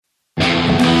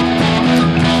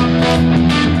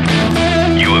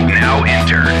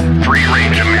Unfiltered,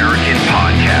 free-range American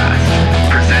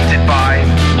podcast. Presented by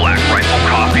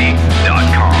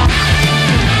BlackRifleCoffee.com.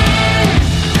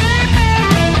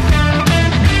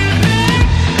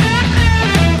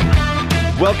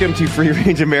 Welcome to Free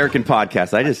Range American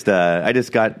Podcast. I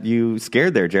just got you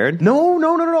scared there, Jared. No.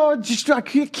 I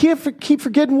keep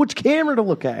forgetting which camera to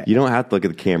look at. You don't have to look at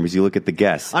the cameras. You look at the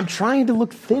guests. I'm trying to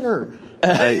look thinner.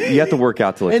 You have to work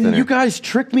out to look And thinner. you guys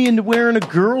tricked me into wearing a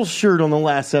girl's shirt on the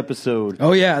last episode.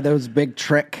 Oh, yeah, that was a big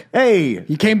trick. Hey.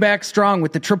 He came back strong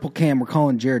with the triple cam. We're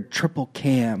calling Jared Triple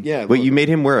Cam. Yeah. Wait, you made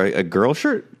him wear a girl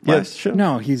shirt last show?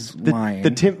 No, he's lying.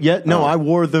 I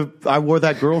wore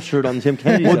that girl shirt on Tim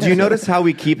Kennedy. Well, do you notice how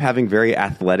we keep having very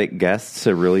athletic guests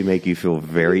to really make you feel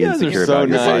very guys are insecure so about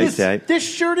your body nice. type? This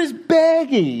shirt is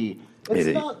baggy. It's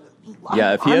It- not.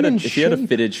 Yeah, if I'm in he had a shape.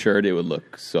 fitted shirt, it would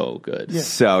look so good.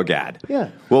 So gad. Yeah.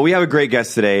 Well, we have a great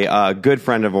guest today. A good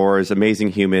friend of ours, amazing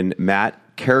human, Matt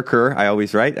Carriker. I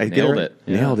always right. I did Nailed right? it.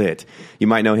 Yeah. Nailed it. You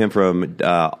might know him from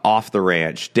Off the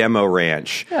Ranch, Demo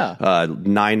Ranch,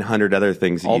 900 other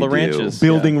things. That All you the do. ranches.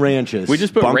 Building ranches. We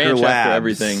just put Bunker ranch Labs. after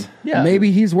everything. Yeah,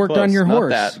 Maybe he's worked Close. on your Not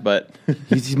horse. that, but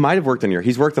He might have worked on your.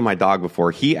 He's worked on my dog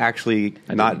before. He actually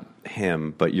not didn't.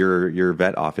 him, but your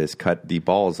vet office cut the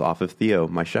balls off of Theo,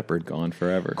 my shepherd. gone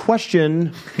forever.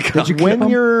 Question: when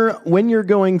you're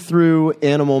going through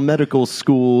animal medical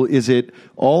school, is it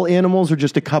all animals or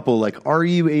just a couple? Like, are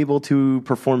you able to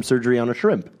perform surgery on a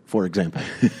shrimp, for example?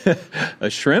 A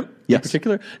shrimp in Yes.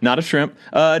 particular? Not a shrimp.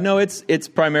 No, it's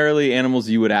primarily animals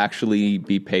you would actually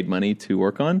be paid money to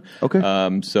work on. Okay.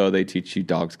 So they teach you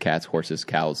dogs, cats, horses,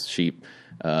 cows, sheep,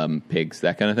 pigs,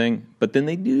 that kind of thing. But then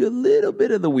they do a little bit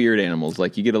of the weird animals.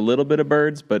 Like you get a little bit of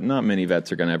birds, but not many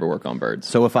vets are going to ever work on birds.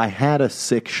 So if I had a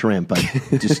sick shrimp, I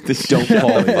just don't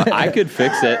call it. I could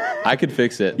fix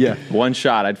it. Yeah. One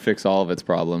shot, I'd fix all of its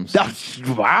problems.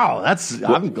 Wow, that's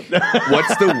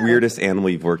What's the weirdest animal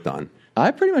you've worked on?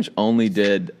 I pretty much only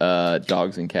did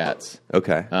dogs and cats.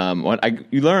 Okay.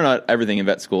 You learn everything in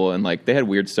vet school, and like they had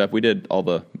weird stuff. We did all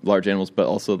the large animals, but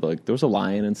also like there was a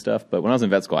lion and stuff. But when I was in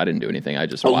vet school, I didn't do anything. I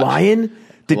just A watched. lion?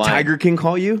 Did Lion. Tiger King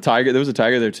call you? Tiger. There was a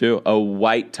tiger there too. A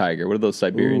white tiger. What are those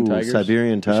Siberian Ooh, tigers?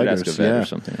 Siberian You should tigers, ask a vet yeah. or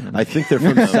something. I think they're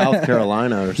from South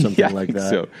Carolina or something yeah, I like think that.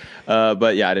 So,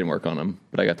 but yeah, I didn't work on them,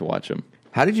 but I got to watch them.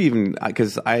 How did you even?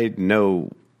 Because I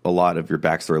know a lot of your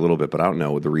backstory a little bit, but I don't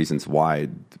know the reasons why.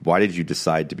 Why did you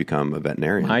decide to become a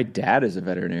veterinarian? My dad is a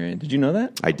veterinarian. Did you know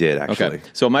that? I did actually. Okay.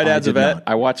 So my dad's a did vet. not.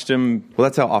 I watched him. Well,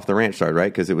 that's how Off the Ranch started,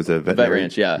 right? Because it was a Vet veterinary.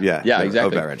 Ranch, yeah. yeah, exactly.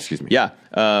 Oh, Vet Ranch, excuse me. Yeah.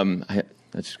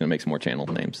 That's just going to make some more channel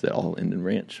names that all end in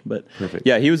ranch. But Perfect.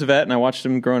 yeah, he was a vet, and I watched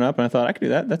him growing up, and I thought, I could do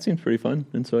that. That seems pretty fun.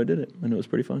 And so I did it, and it was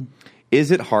pretty fun.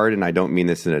 Is it hard? And I don't mean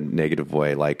this in a negative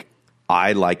way. Like,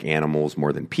 I like animals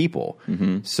more than people.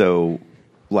 Mm-hmm. So,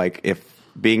 like, if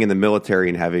being in the military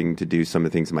and having to do some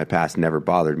of the things in my past never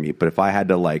bothered me, but if I had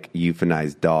to like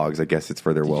euthanize dogs, I guess it's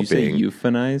for their Did you say well-being.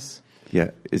 euthanize?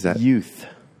 Yeah, is that Youth.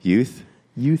 Youth?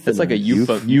 That's like a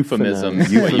euphemism,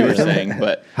 is what you were saying.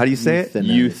 But How do you say it?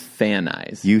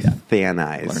 euthanize.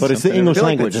 Euthanize. But it's the Something. English I feel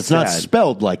like language. that's It's not sad.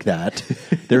 spelled like that.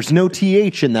 There's no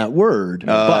TH in that word.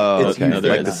 but it's okay. No,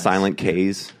 there like is. the silent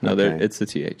K's. No, Okay. it's the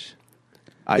TH.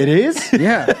 It is?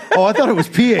 Yeah. Oh, I thought it was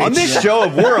PH. On this show,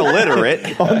 if we're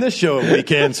illiterate. On this show, we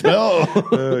can spell.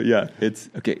 Yeah, it's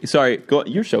okay. Sorry, go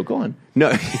your show. Go on. No,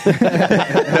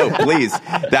 no, please.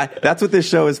 That's what this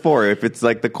show is for. If it's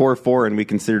like the core four, and we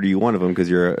consider you one of them because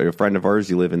you're a friend of ours,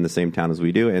 you live in the same town as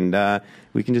we do, and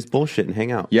we can just bullshit and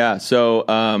hang out. Yeah. So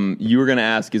you were going to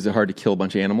ask, is it hard to kill a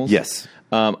bunch of animals? Yes.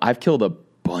 I've killed a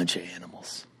bunch of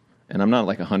animals, and I'm not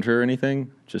like a hunter or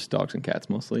anything. Just dogs and cats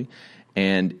mostly,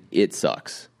 and it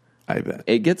sucks. I bet.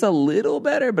 It gets a little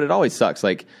better, but it always sucks.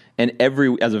 Like, and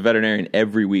as a veterinarian,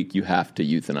 every week you have to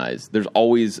euthanize. There's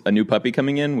always a new puppy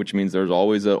coming in, which means there's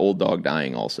always an old dog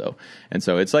dying also. And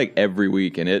so it's like every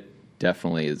week, and it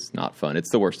definitely is not fun. It's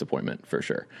the worst appointment for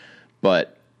sure.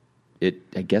 But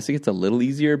I guess it gets a little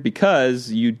easier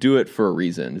because you do it for a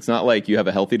reason. It's not like you have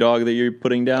a healthy dog that you're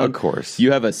putting down. Of course.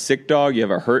 You have a sick dog, you have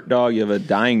a hurt dog, you have a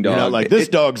dying dog. You're not like, this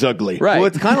dog's ugly. Right. Well,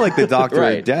 it's kind of like the doctor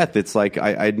Right. of death. It's like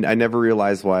I never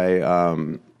realized why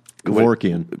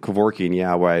Kevorkian,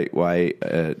 yeah, why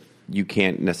you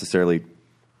can't necessarily,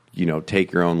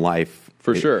 take your own life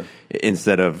For sure.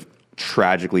 instead of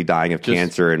tragically dying of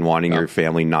cancer and wanting your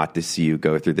family not to see you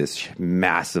go through this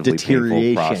massively painful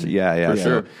Deterioration. process. Yeah, For so,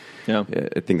 sure. Yeah.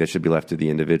 I think that should be left to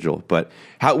the individual. But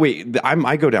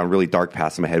I go down really dark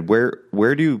paths in my head.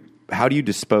 How do you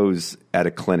dispose at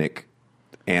a clinic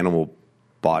animal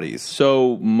bodies?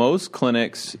 So most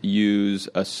clinics use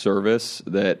a service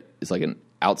that is like an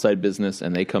outside business,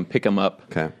 and they come pick them up.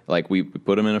 Okay. Like we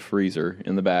put them in a freezer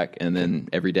in the back, and then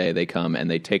every day they come and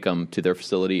they take them to their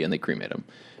facility and they cremate them.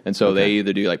 And so they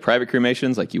either do like private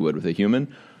cremations, like you would with a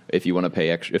human, if you want to pay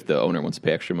extra, if the owner wants to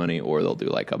pay extra money, or they'll do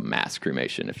like a mass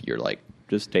cremation if you're like,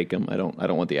 just take them. I don't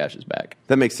want the ashes back.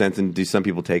 That makes sense. And do some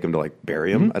people take them to like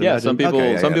bury them? Yeah, some people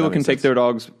that can makes take sense. their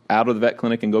dogs out of the vet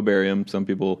clinic and go bury them. Some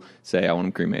people say I want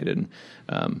them cremated.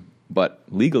 But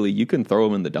legally, you can throw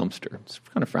them in the dumpster. It's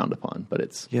kind of frowned upon, but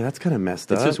it's Yeah, that's kind of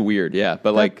messed up. it's just weird. Yeah,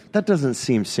 but like that doesn't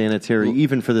seem sanitary,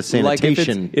 even for the like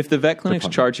sanitation. if the vet clinic's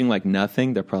charging like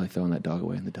nothing, they're probably throwing that dog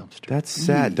away in the dumpster. That's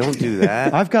sad. Don't do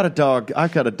that. I've got a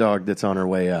dog that's on her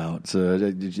way out.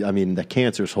 So I mean, the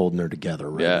cancer's holding her together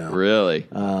right Yeah, now. really.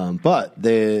 But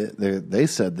they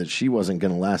said that she wasn't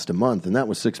going to last a month, and that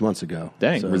was 6 months ago.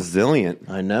 Dang. So, Resilient.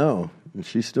 I know, and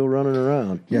she's still running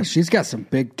around. Yeah, she's got some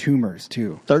big tumors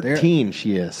too. 13,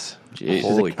 she is. Jeez. She's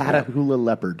Holy a Catahoula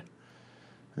leopard.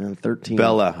 13.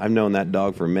 Bella, I've known that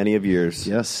dog for many of years.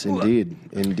 Yes,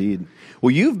 indeed.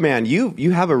 Well,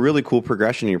 you have a really cool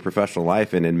progression in your professional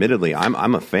life, and admittedly,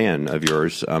 I'm a fan of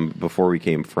yours. Before we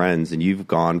became friends, and you've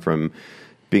gone from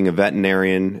being a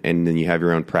veterinarian, and then you have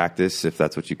your own practice, if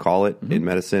that's what you call it, in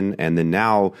medicine, and then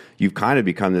now you've kind of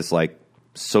become this like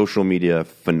social media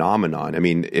phenomenon. I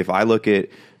mean, if I look at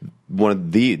one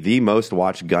of the most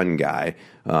watched gun guy,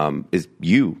 is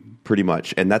you. Pretty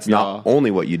much, and that's not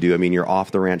only what you do. I mean, your off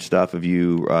the ranch stuff. Of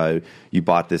you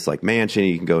bought this like mansion.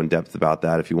 You can go in depth about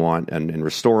that if you want, and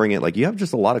restoring it. Like you have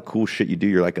just a lot of cool shit you do.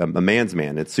 You're like a man's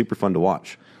man. It's super fun to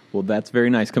watch. Well, that's very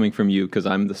nice coming from you because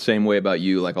I'm the same way about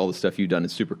you. Like all the stuff you've done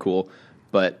is super cool.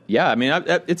 But yeah, I mean,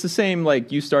 it's the same.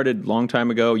 Like you started a long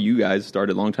time ago. You guys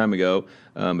started a long time ago,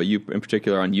 but you in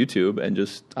particular on YouTube, and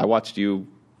just I watched you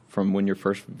from when your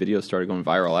first videos started going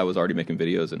viral. I was already making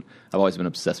videos, and I've always been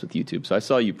obsessed with YouTube. So I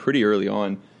saw you pretty early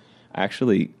on.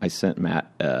 Actually, I sent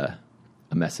Matt a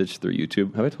message through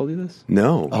YouTube. Have I told you this?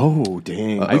 No. Oh,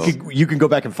 dang. You can go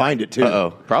back and find it,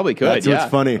 too. Probably could. That's what's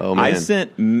funny. Oh, man. I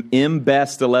sent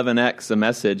MBest11X a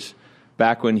message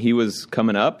back when he was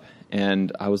coming up,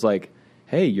 and I was like,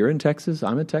 hey, you're in Texas,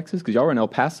 I'm in Texas, because y'all were in El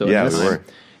Paso. Yeah, at the we time. were.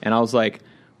 And I was like,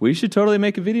 we should totally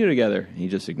make a video together. And he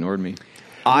just ignored me.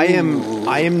 I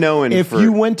am known If for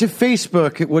you went to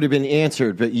Facebook, it would have been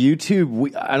answered. But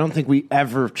YouTube, I don't think we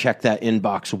ever checked that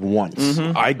inbox once.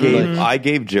 I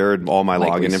gave Jared all my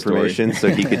Likely login story. information so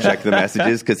he could check the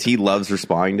messages because he loves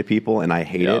responding to people, and I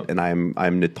hate Yep. it. And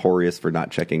I'm notorious for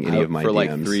not checking any of my For DMs.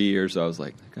 like 3 years, I was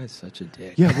like, that guy's such a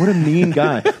dick. Yeah, what a mean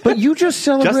guy. But you just 3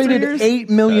 celebrated years?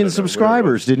 8 million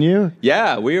subscribers, didn't you?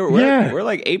 Yeah, we're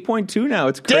like 8.2 now.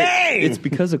 It's great. Dang! It's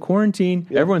because of quarantine.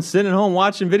 Everyone's sitting at home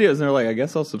watching videos, and they're like, I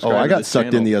guess I'll subscribe. Oh, I to got this sucked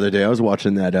channel. in the other day. I was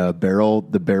watching that the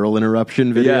barrel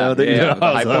interruption video. Yeah, that, yeah, I the was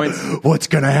high like, points. What's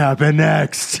going to happen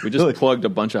next? We just plugged a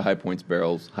bunch of high point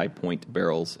barrels,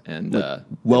 and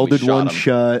welded we shot one 'em.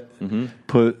 shut.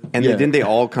 Put And yeah. didn't they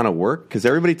all kind of work? Because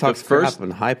everybody talks first- crap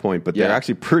on High Point, but Yeah. they're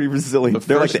actually pretty resilient. The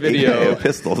They're like first the video- AKA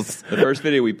pistols. The first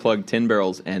video, we plugged 10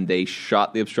 barrels, and they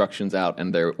shot the obstructions out,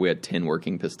 and we had 10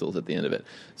 working pistols at the end of it.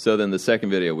 So then the second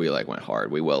video, we like went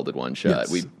hard. We welded one shut.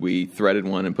 Yes. We threaded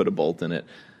one and put a bolt in it.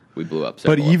 We blew up. But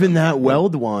several of even them. that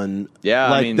weld one, Yeah, I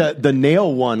like mean- the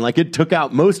nail one, like it took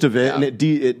out most of it Yeah. and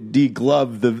it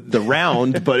degloved the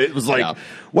round, but it was like, Yeah.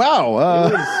 wow,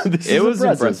 this It is was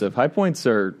impressive. High points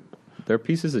they're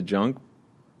pieces of junk,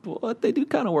 but they do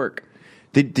kind of work.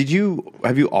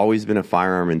 Have you always been a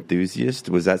firearm enthusiast?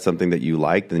 Was that something that you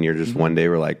liked, and you're just one day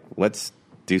were like, let's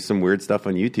do some weird stuff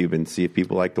on YouTube and see if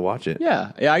people like to watch it?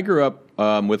 Yeah. I grew up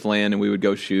with land, and we would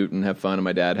go shoot and have fun. And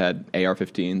my dad had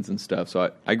AR-15s and stuff,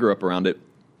 so I grew up around it.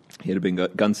 He had a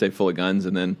big gun safe full of guns,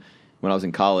 and then when I was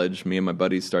in college, me and my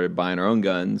buddies started buying our own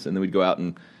guns, and then we'd go out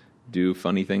and do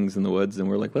funny things in the woods, and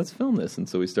we're like, let's film this. And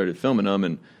so we started filming them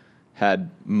and had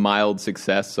mild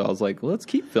success. So I was like, well, let's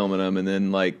keep filming them. And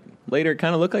then like later, it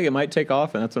kind of looked like it might take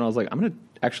off, and that's when I was like, I'm going to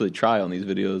actually try on these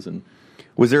videos. And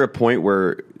Was there a point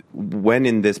where, when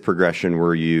in this progression,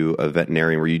 were you a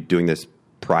veterinarian? Were you doing this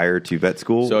prior to vet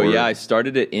school? so or- yeah, I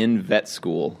started it in vet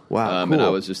school. Wow, And I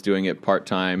cool. was just doing it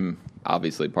part-time,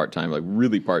 obviously part-time, like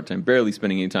really part-time, barely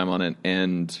spending any time on it,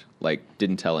 and like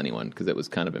didn't tell anyone because it was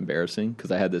kind of embarrassing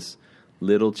because I had this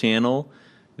little channel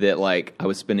that like I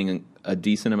was spending a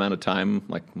decent amount of time,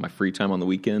 like my free time on the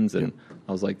weekends, and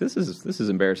I was like, this is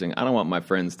embarrassing. I don't want my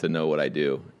friends to know what I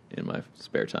do in my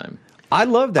spare time. I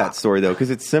love that story though, because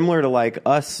it's similar to like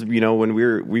us. You know, when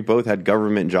we both had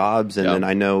government jobs, and Yeah. then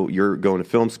I know you're going to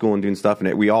film school and doing stuff,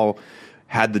 and we all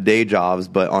had the day jobs,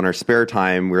 but on our spare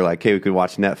time, we were like, hey, we could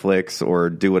watch Netflix or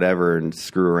do whatever and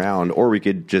screw around, or we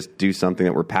could just do something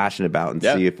that we're passionate about and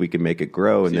see if we can make it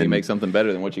grow. And then make something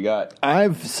better than what you got.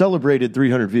 I've celebrated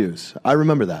 300 views. I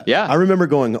remember that. Yeah. I remember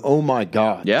going, oh my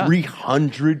God,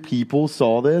 300 people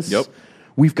saw this. Yep.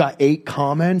 We've got 8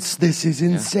 comments. This is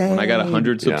insane. When I got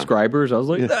 100 subscribers, I was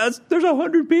like, there's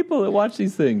 100 people that watch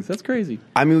these things. That's crazy.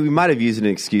 I mean, we might have used an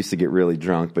excuse to get really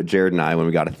drunk, but Jared and I, when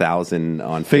we got 1,000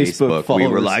 on Facebook we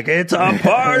were like, it's a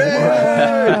party!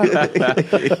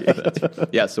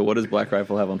 Yeah, so what does Black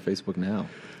Rifle have on Facebook now?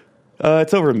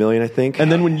 It's over 1 million, I think.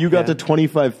 And then when you got to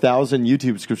 25,000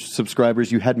 YouTube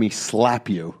subscribers, you had me slap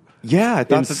you. Yeah, I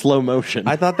thought in slow motion.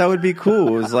 I thought that would be cool.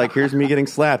 It was like, here's me getting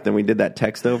slapped, and we did that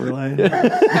text overlay. We've done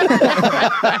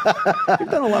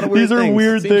a lot of weird things. These are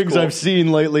weird things cool. I've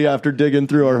seen lately after digging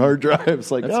through our hard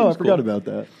drives. Like, I forgot about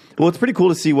that. Well, it's pretty cool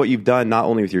to see what you've done, not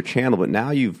only with your channel, but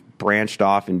now you've branched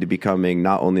off into becoming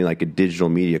not only like a digital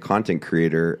media content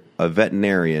creator, a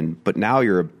veterinarian, but now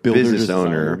you're a business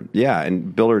owner. Yeah,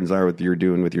 and builder and designer, what you're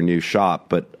doing with your new shop,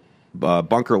 but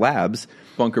Bunker Labs.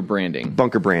 Bunker Branding.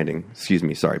 Bunker Branding. Excuse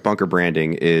me. Sorry. Bunker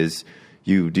Branding is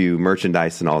you do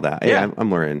merchandise and all that. Yeah. Hey,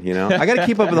 I'm learning, you know. I got to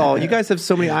keep up with all. You guys have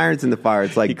so many irons in the fire.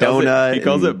 It's like He calls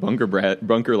it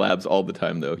Bunker Labs all the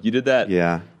time, though. You did that.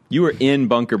 Yeah. You were in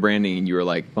Bunker Branding, and you were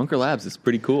like, Bunker Labs is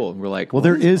pretty cool. And we're like, well,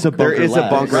 there is a Bunker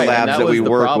Labs Right, that we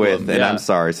work problem. with, and I'm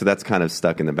sorry. So that's kind of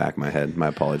stuck in the back of my head. My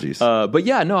apologies. But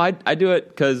yeah, no, I do it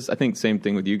because I think same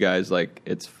thing with you guys. Like,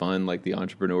 it's fun, like the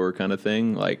entrepreneur kind of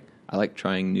thing. Like, I like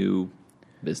trying new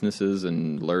businesses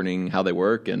and learning how they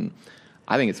work, and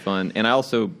I think it's fun. And I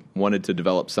also wanted to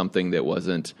develop something that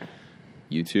wasn't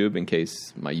YouTube in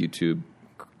case my YouTube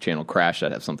channel crashed.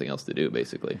 I'd have something else to do,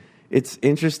 basically. It's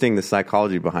interesting, the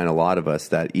psychology behind a lot of us,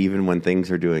 that even when things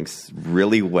are doing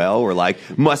really well, we're like,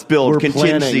 must build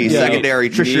contingency, secondary,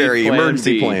 tertiary,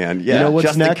 emergency plan. Yeah, you know what's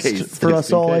just next in case, for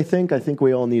us all, I think? I think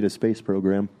we all need a space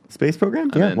program. Space program?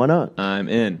 Yeah, why not? I'm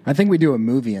in. I think we do a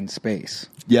movie in space.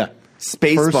 Yeah.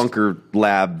 Space Bunker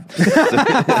Lab.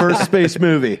 First space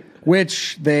movie.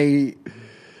 Which they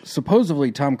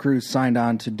supposedly Tom Cruise signed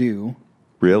on to do.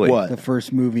 Really? What? The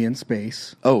first movie in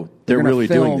space. Oh, they're really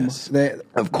doing this.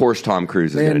 Of course Tom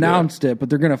Cruise is They going to do it. announced it,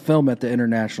 but they're going to film at the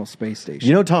International Space Station.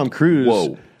 You know, Tom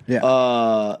Cruise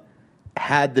Yeah.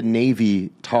 had the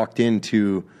Navy talked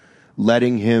into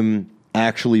letting him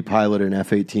actually pilot an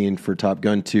F-18 for Top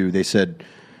Gun 2. They said,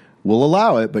 we'll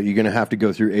allow it, but you're going to have to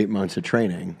go through 8 months of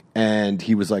training. And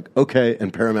he was like, okay.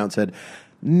 And Paramount said,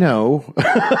 no, He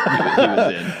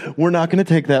was in. we're not going to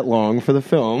take that long for the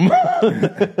film.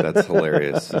 That's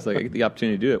hilarious. It's like, I get the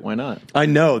opportunity to do it. Why not? I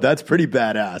know, that's pretty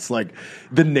badass. Like,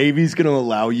 the Navy's going to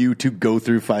allow you to go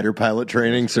through fighter pilot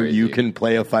training so you can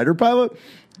play a fighter pilot.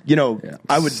 You know,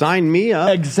 I would sign me up.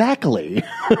 Exactly.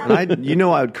 And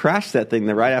I would crash that thing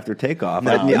right after takeoff.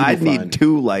 No, I'd it'd be fine. need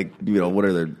 2, like, what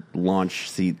are the launch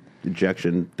seat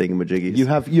ejection thingamajiggies? You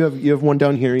have one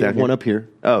down here. You have one up here.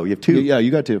 Oh, you have 2. Yeah, you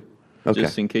got 2. Okay.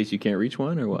 Just in case you can't reach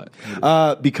one, or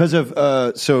what? Because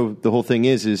of so the whole thing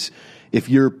is if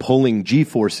you're pulling G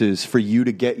forces for you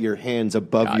to get your hands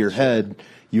above your head,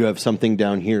 you have something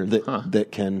down here that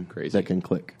can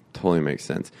click. Totally makes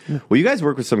sense. Well, you guys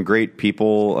work with some great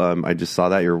people. I just saw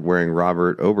that you're wearing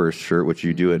Robert Ober's shirt, which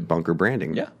you do at Bunker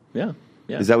Branding. Yeah.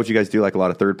 Is that what you guys do? Like a lot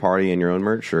of third party and your own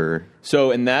merch, or? So,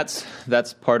 and that's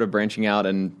part of branching out.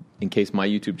 And in case my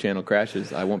YouTube channel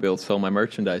crashes, I won't be able to sell my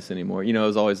merchandise anymore. You know, it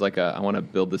was always like I want to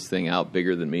build this thing out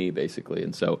bigger than me, basically.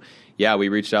 And so, yeah, we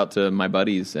reached out to my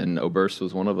buddies, and Oberst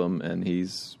was one of them. And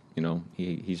he's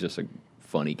just a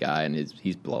funny guy, and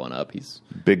he's blowing up. He's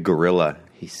big gorilla.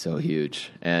 He's so huge.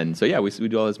 And so, yeah, we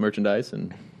do all his merchandise,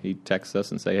 and he texts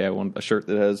us and say, hey, I want a shirt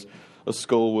that has a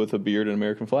skull with a beard and an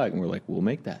American flag. And we're like, we'll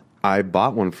make that. I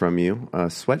bought one from you, a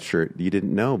sweatshirt. You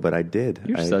didn't know, but I did.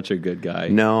 You're such a good guy.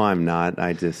 No, I'm not.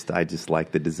 I just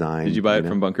like the design. Did you buy it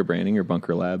from Bunker Branding or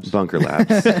Bunker Labs? Bunker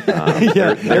Labs.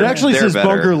 It actually says better.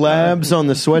 Bunker Labs on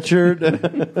the sweatshirt.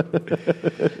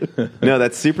 No,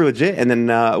 that's super legit. And then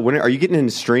when are you getting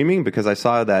into streaming? Because I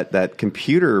saw that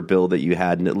computer build that you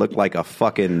had, and it looked like a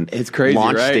fucking crazy,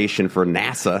 launch right? station for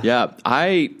NASA. Yeah.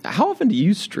 How often do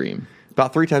you stream?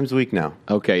 About 3 times a week now.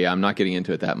 Okay, yeah, I'm not getting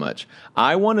into it that much.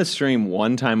 I want to stream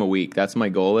 1 time a week. That's my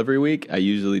goal every week. I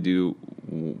usually do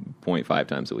 0.5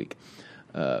 times a week,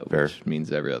 which means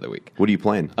every other week. What are you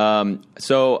playing?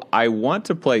 So I want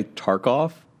to play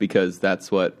Tarkov because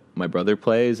that's what my brother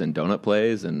plays and Donut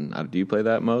plays. And do you play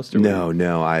that most? Or no,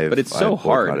 but it's so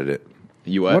hard. It.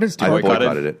 You What is I Tarkov?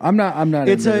 boycotted it. I'm not.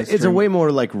 It's into a this it's a term. way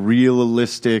more like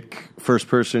realistic first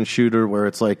person shooter where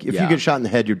it's like if Yeah. you get shot in the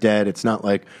head, you're dead. It's not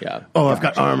like Yeah. I've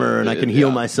got armor and I can heal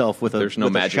Yeah. myself with a There's no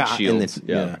with a magic shot shields. and it's-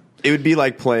 Yeah. It would be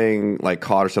like playing like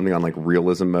COD or something on like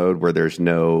realism mode where there's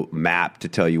no map to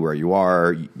tell you where you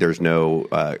are. There's no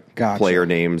Gotcha. player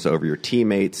names over your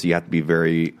teammates. You have to be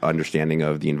very understanding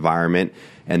of the environment.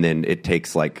 And then it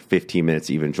takes like 15 minutes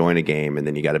to even join a game, and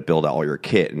then you got to build out all your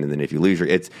kit. And then if you lose your,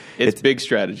 it's big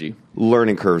strategy.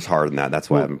 learning curves hard than that.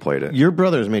 That's why I haven't played it. Your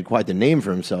brother has made quite the name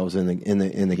for himself in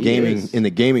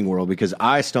the gaming world because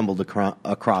I stumbled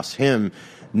across him.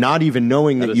 Not even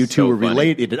knowing that is you two so were funny.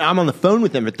 related. I'm on the phone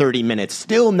with him for 30 minutes,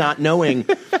 still not knowing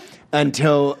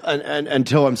until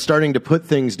I'm starting to put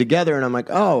things together, and I'm like,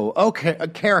 oh, okay, a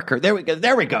character. There we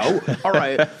go. All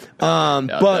right. that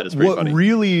But is pretty what funny.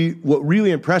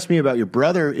 really impressed me about your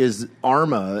brother is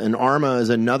Arma, and Arma is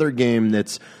another game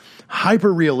that's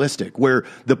hyper realistic where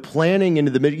the planning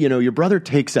into the your brother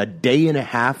takes a day and a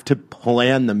half to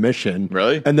plan the mission,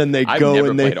 Really? and then they I've go never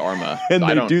and they played Arma, and so I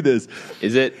they don't- do this.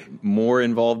 Is it more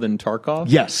involved than Tarkov?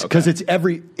 Yes, because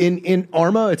Okay. it's in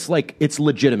Arma. It's like it's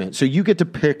legitimate. So you get to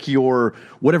pick your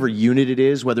whatever unit it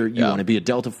is, whether you Yeah. want to be a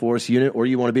Delta Force unit or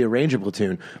you want to be a Ranger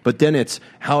platoon. But then it's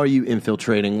how are you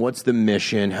infiltrating? What's the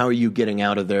mission? How are you getting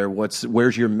out of there? What's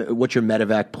your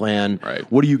medevac plan? Right.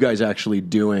 What are you guys actually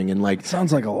doing? And like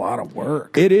Sounds like a lot of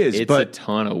work. it is, It's but a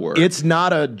ton of work. it's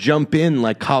not a jump in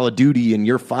like Call of Duty and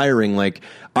you're firing. Like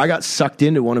I got sucked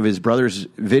into one of his brother's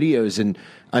videos, and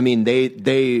I mean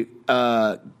they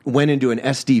went into an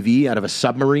SDV out of a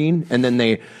submarine, and then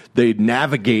they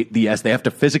navigate they have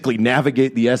to physically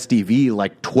navigate the SDV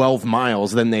like 12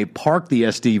 miles. Then they park the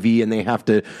SDV and they have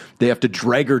to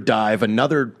drag or dive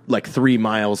another like 3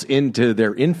 miles into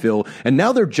their infill, and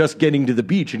now they're just getting to the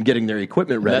beach and getting their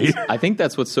equipment ready. I think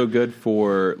that's what's so good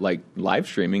for like live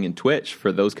streaming and Twitch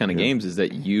for those kind of games is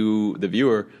that you, the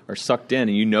viewer, are sucked in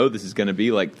and you know this is going to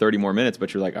be like 30 more minutes,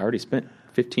 but you're like, I already spent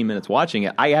 15 minutes watching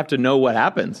it. I have to know what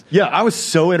happens. Yeah, I was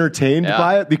so entertained Yeah.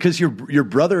 by it because your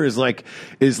brother is like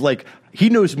he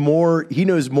knows more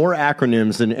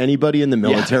acronyms than anybody in the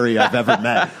military I've ever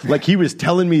met. Like he was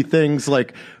telling me things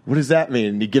like, "What does that mean?"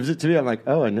 And he gives it to me. I'm like,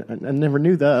 "Oh, I never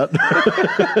knew that."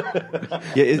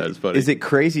 Yeah, That's funny. Is it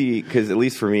crazy? Because at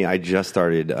least for me, I just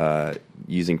started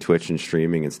using Twitch and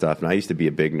streaming and stuff. And I used to be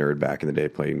a big nerd back in the day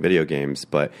playing video games,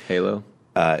 but Halo?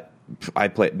 I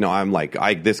played. No, I'm like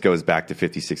this goes back to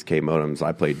 56K modems.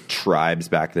 I played Tribes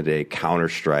back in the day, Counter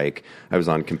Strike. I was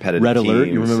on competitive Red Alert,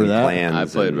 you teams remember and that? Clans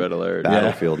I played and Red Alert.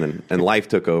 Battlefield, and life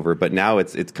took over. But now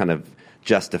it's kind of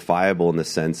justifiable in the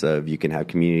sense of you can have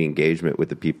community engagement with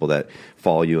the people that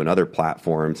follow you on other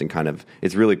platforms, and kind of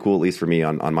it's really cool. At least for me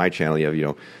on my channel, you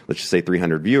have let's just say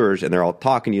 300 viewers, and they're all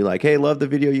talking to you like, "Hey, love the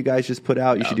video you guys just put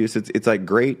out. You should do this." It's like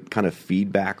great kind of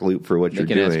feedback loop for what They you're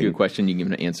can doing. ask you a question, you give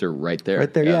them an answer right there.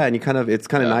 Right there, yeah. And it's kind of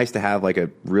Yeah. nice to have like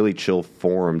a really chill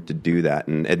forum to do that.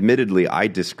 And admittedly, I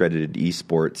discredited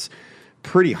esports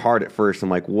pretty hard at first.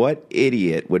 I'm like, what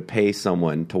idiot would pay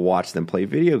someone to watch them play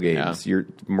video games? Yeah. You're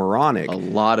moronic. A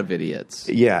lot of idiots.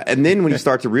 Yeah, and then when you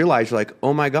start to realize, you're like,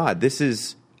 oh my god,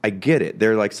 I get it.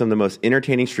 They're like some of the most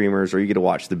entertaining streamers, or you get to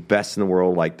watch the best in the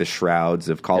world, like the Shrouds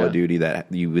of Call of Yeah. Duty that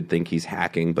you would think he's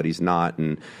hacking, but he's not.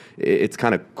 And it's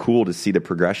kind of cool to see the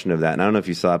progression of that. And I don't know if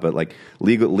you saw it, but like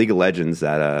League of Legends,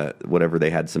 that whatever they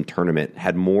had some tournament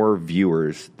had more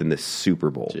viewers than the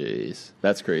Super Bowl. Jeez.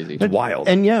 That's crazy. It's wild.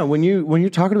 And yeah, when you're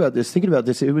talking about this, thinking about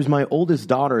this, it was my oldest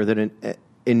daughter that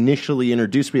initially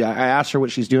introduced me. I asked her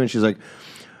what she's doing. She's like,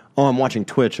 "Oh, I'm watching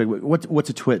Twitch." Like, what's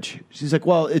a Twitch? She's like,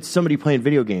 "Well, it's somebody playing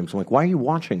video games." I'm like, "Why are you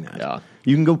watching that? Yeah.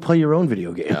 You can go play your own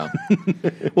video game." Yeah.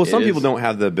 Well, some It people is. don't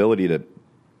have the ability to,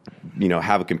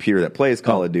 have a computer that plays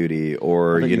Call of Duty,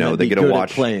 or I thought you meant they be get to good at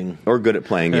watch playing. or good at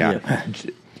playing. Yeah.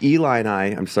 Eli and I.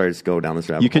 I'm sorry to go down this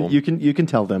rabbit hole. You can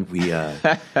tell them.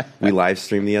 We live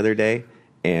streamed the other day,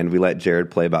 and we let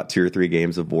Jared play about 2 or 3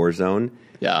 games of Warzone.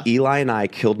 Yeah. Eli and I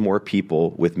killed more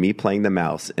people with me playing the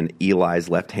mouse and Eli's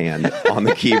left hand on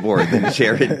the keyboard than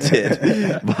Jared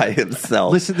did by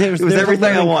himself. Listen, it was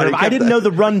everything I wanted. I didn't know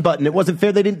the run button. It wasn't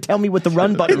fair. They didn't tell me what the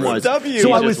run button was. W. So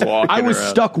He's I just walking was around.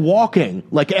 stuck walking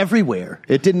like everywhere.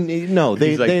 It didn't. No,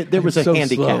 He's like, there was a so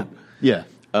handicap. slow.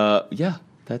 Yeah. Yeah,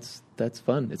 that's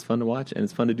fun. It's fun to watch, and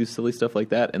it's fun to do silly stuff like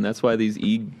that. And that's why these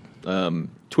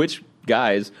Twitch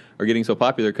guys are getting so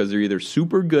popular, because they're either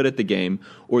super good at the game,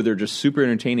 or they're just super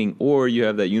entertaining, or you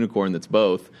have that unicorn that's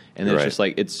both, and it's Right. just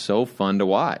like it's so fun to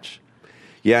watch.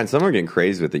 Yeah, and some are getting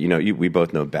crazy with it. We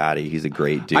both know Batty. He's a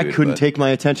great dude. I couldn't but take my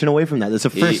attention away from that. That's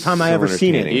the first He's time I so ever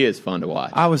seen it. entertaining. He is fun to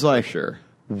watch. I was like, for sure.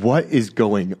 what is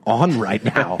going on right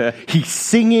now? He's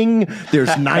singing.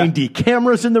 There's 90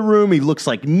 cameras in the room. He looks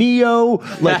like Neo.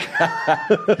 Like,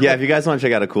 Yeah, if you guys want to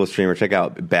check out a cool streamer, check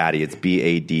out Baddi. It's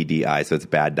Baddi, so it's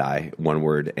Bad Die, one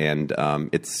word, and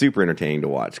it's super entertaining to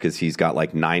watch because he's got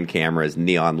like 9 cameras,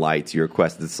 neon lights. You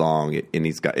request the song, and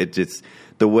he's got it. Just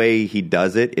the way he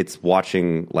does it, it's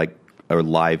watching like a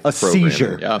live program.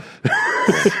 seizure. Yeah.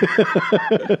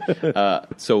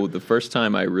 So the first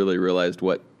time I really realized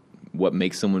what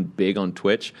makes someone big on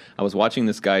Twitch, I was watching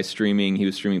this guy streaming. He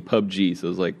was streaming PUBG, so it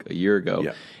was like a year ago.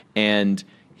 Yeah. And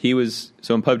he was,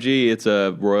 so in PUBG, it's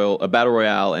a battle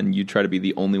royale, and you try to be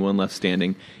the only one left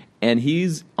standing. And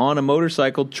he's on a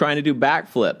motorcycle trying to do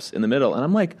backflips in the middle. And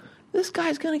I'm like, this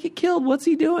guy's going to get killed. What's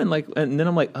he doing? Like, and then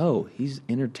I'm like, oh, he's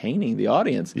entertaining the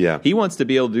audience. Yeah. He wants to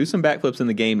be able to do some backflips in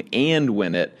the game and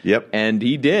win it. Yep. And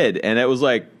he did. And it was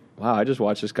like, wow, I just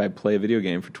watched this guy play a video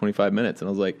game for 25 minutes. And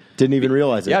I was like, Didn't even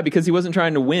realize it. yeah, because he wasn't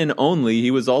trying to win only.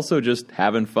 He was also just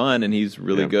having fun, and he's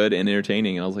really Yeah. good and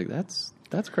entertaining. And I was like,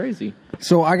 that's crazy.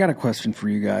 So I got a question for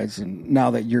you guys, and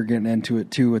now that you're getting into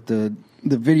it too with the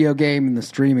video game and the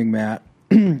streaming, Matt.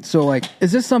 So, like,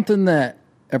 is this something that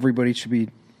everybody should be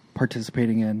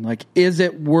participating in? Like, is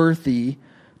it worthy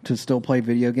to still play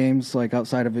video games, like,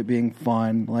 outside of it being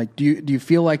fun? Like, do you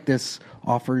feel like this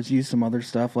offers you some other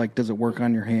stuff? Like, does it work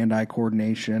on your hand-eye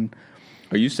coordination?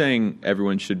 Are you saying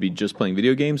everyone should be just playing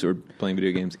video games or playing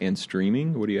video games and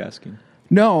streaming? What are you asking?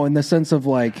 No, in the sense of,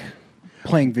 like,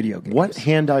 playing video games. What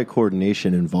hand-eye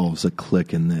coordination involves a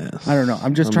click in this? I don't know.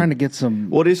 I'm just trying to get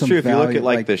some. Well, it is some true. If you look value, at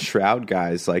like the Shroud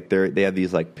guys, like they have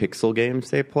these like pixel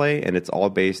games they play, and it's all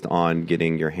based on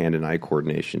getting your hand and eye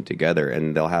coordination together.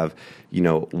 And they'll have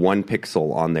one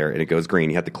pixel on there, and it goes green.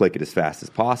 You have to click it as fast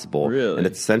as possible. Really? And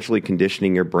it's essentially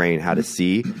conditioning your brain how to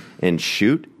see and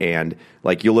shoot. And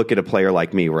like you look at a player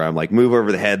like me, where I'm like move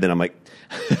over the head, then I'm like,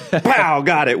 pow,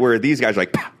 got it. Where these guys are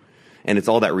like, pow. And it's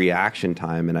all that reaction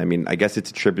time, and I mean, I guess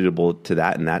it's attributable to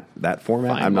that in that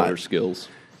format. Fine I'm motor not skills.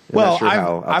 Well, sure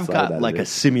how I've outside got that like it a is.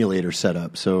 simulator set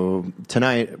up. So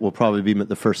tonight will probably be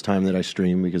the first time that I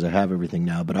stream because I have everything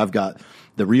now. But I've got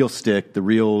the real stick, the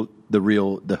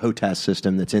HOTAS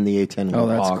system that's in the A10 Oh,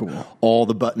 that's Warthog. cool. All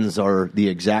the buttons are the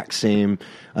exact same.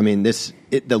 I mean,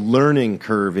 the learning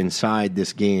curve inside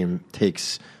this game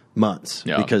takes months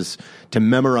because to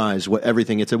memorize what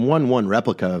everything, it's a 1-1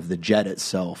 replica of the jet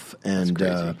itself.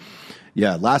 And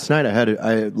yeah, last night I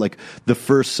had like the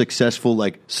first successful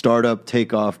like startup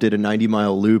takeoff, did a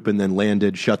 90-mile loop and then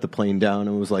landed, shut the plane down,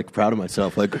 and was like proud of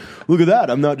myself. Like, look at that.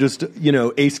 I'm not just,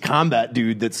 Ace Combat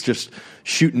dude that's just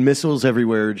shooting missiles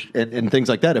everywhere and things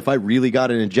like that. If I really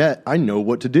got in a jet, I know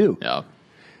what to do. Yeah.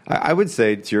 I would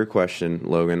say to your question,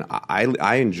 Logan,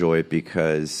 I enjoy it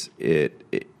because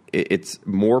it's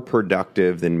more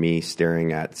productive than me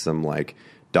staring at some like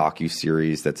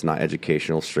docu-series that's not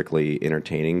educational, strictly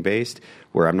entertaining based,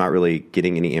 where I'm not really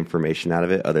getting any information out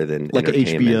of it other than Like an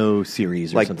entertainment. HBO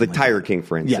series or like something the like Tiger that. King,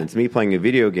 for Yeah. instance. Me playing a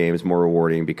video game is more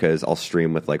rewarding because I'll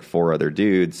stream with like 4 other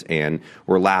dudes and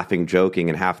we're laughing, joking,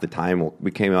 and half the time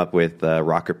we came up with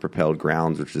Rocket Propelled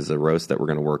Grounds, which is a roast that we're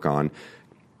going to work on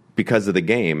because of the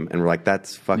game, and we're like,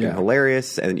 that's fucking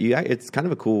hilarious, and it's kind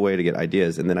of a cool way to get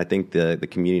ideas. And then I think the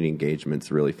community engagement's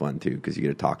really fun too, because you get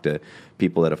to talk to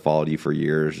people that have followed you for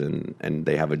years, and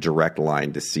they have a direct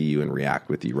line to see you and react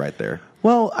with you right there.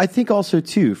 Well, I think also,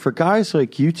 too, for guys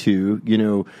like you two,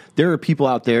 there are people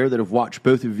out there that have watched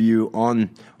both of you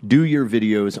do your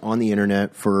videos on the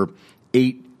internet for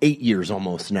eight years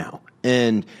almost now.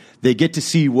 And they get to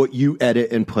see what you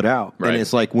edit and put out. Right. And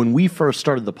it's like when we first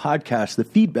started the podcast, the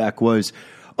feedback was,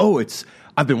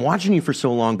 I've been watching you for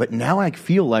so long, but now I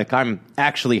feel like I'm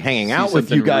actually hanging out with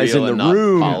you something guys in real the and not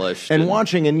room polished and and-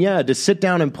 watching. And to sit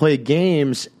down and play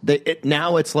games,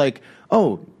 now it's like,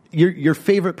 your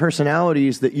favorite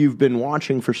personalities that you've been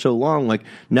watching for so long, like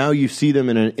now you see them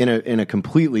in a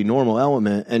completely normal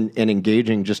element and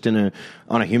engaging just on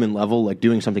a human level, like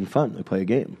doing something fun, like play a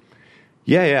game.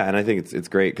 Yeah, and I think it's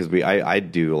great because I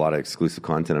do a lot of exclusive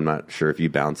content. I'm not sure if you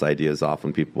bounce ideas off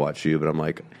when people watch you, but I'm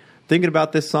like, thinking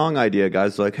about this song idea,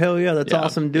 guys are like, hell yeah, that's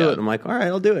awesome, do it. I'm like, all right,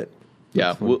 I'll do it.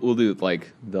 Yeah, we'll do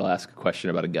like they'll ask a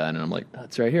question about a gun, and I'm like,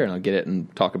 that's right here, and I'll get it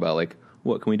and talk about like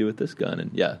what can we do with this gun,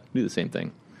 and do the same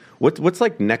thing. What's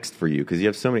like next for you? Because you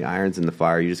have so many irons in the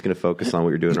fire. Are you just going to focus on what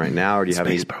you're doing right now, or do you have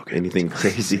anything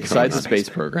crazy going Besides the on? space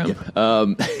program,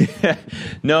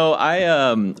 no,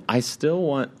 I still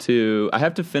want to. I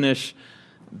have to finish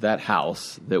that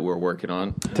house that we're working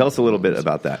on. Tell us a little bit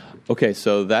about that. Okay,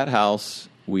 so that house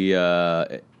we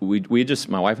just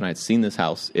my wife and I had seen this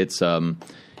house. It's on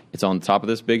top of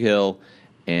this big hill,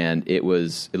 and it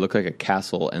looked like a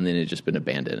castle, and then it had just been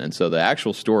abandoned. And so the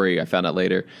actual story I found out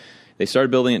later, they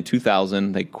started building it in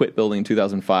 2000, they quit building in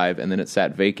 2005, and then it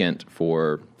sat vacant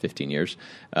for 15 years.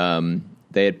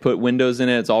 They had put windows in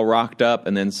it, it's all rocked up,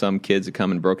 and then some kids had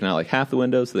come and broken out like half the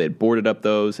windows, so they had boarded up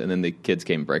those, and then the kids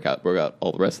came and broke out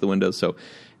all the rest of the windows. So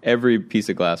every piece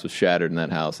of glass was shattered in that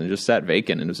house, and it just sat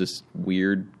vacant, and it was this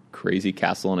weird, crazy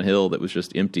castle on a hill that was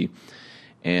just empty.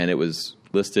 And it was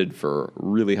listed for a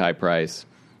really high price,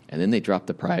 and then they dropped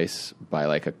the price by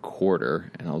like a quarter,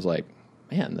 and I was like,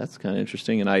 man, that's kind of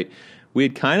interesting. And we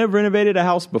had kind of renovated a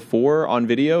house before on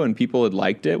video, and people had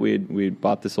liked it. We had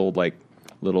bought this old like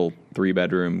little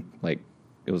 3-bedroom, like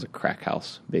it was a crack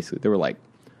house basically.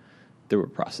 There were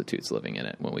prostitutes living in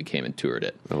it when we came and toured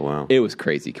it. Oh wow, it was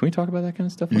crazy. Can we talk about that kind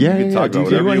of stuff? Yeah, you can talk about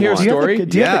Do you want to hear a want. story?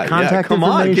 Do you have the contact Come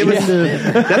on, give us.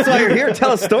 information? That's why you're here.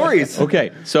 Tell us stories.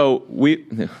 Okay, so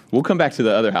we'll come back to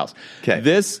the other house. Okay.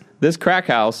 This crack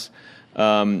house,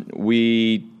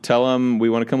 we tell them we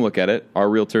want to come look at it. Our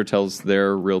realtor tells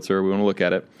their realtor we want to look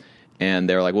at it, and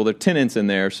they're like, "Well, there are tenants in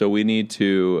there, so we need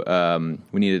to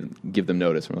give them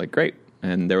notice." And we're like, "Great,"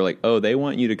 and they were like, "Oh, they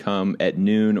want you to come at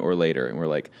noon or later," and we're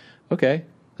like, "Okay,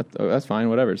 that's fine,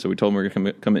 whatever." So we told them we're going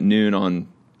to come at noon on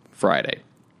Friday.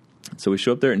 So we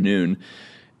show up there at noon,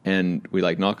 and we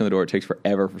like knock on the door. It takes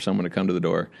forever for someone to come to the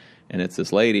door, and it's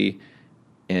this lady,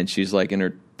 and she's like in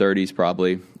her 30s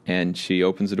probably, and she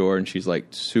opens the door and she's like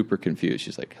super confused.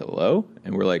 She's like, "Hello,"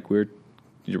 and we're like, the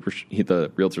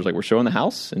realtor's like, "We're showing the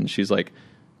house," and she's like,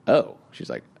 "Oh," she's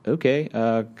like, "Okay,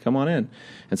 come on in."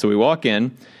 And so we walk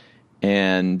in,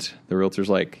 and the realtor's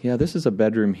like, "Yeah, this is a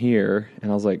bedroom here,"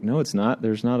 and I was like, "No, it's not.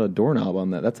 There's not a doorknob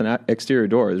on that. That's an exterior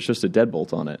door. There's just a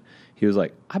deadbolt on it." He was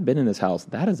like, "I've been in this house.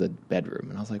 That is a bedroom."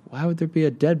 And I was like, "Why would there be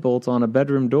a deadbolt on a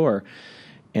bedroom door?"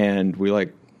 And we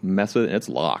like mess with it, and it's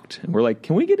locked. And we're like,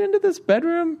 "Can we get into this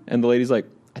bedroom?" And the lady's like,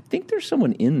 "I think there's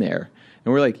someone in there."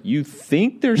 And we're like, "You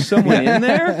think there's someone in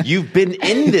there? You've been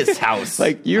in this house.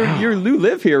 Like you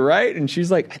live here, right?" And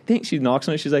she's like, "I think." She knocks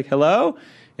on it. She's like, "Hello?"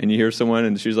 And you hear someone,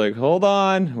 and she's like, "Hold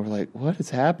on." And we're like, "What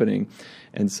is happening?"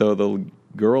 And so the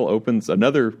girl opens,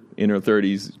 another in her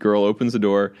 30s girl opens the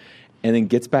door, and then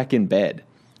gets back in bed.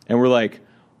 And we're like,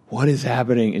 "What is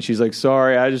happening?" And she's like,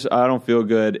 "Sorry, I don't feel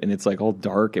good." And it's like all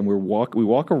dark, and we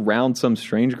walk around some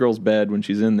strange girl's bed when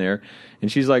she's in there,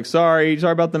 and she's like, sorry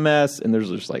about the mess." And there's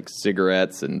just like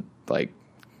cigarettes and like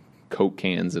Coke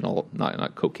cans and all,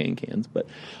 not cocaine cans, but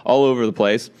all over the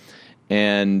place.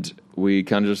 And we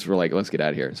kind of just were like, "Let's get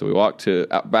out of here." So we walk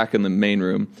back in the main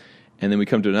room, and then we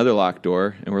come to another locked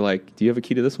door, and we're like, "Do you have a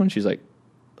key to this one?" She's like,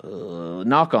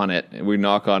 "Knock on it." And we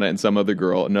knock on it, and another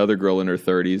girl in her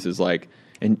 30s is like,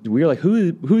 and we're like,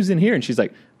 who's in here? And she's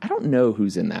like, "I don't know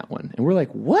who's in that one." And we're like,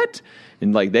 "What?"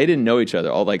 And like, they didn't know each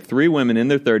other. All like 3 women in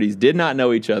their 30s did not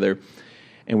know each other.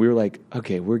 And we were like,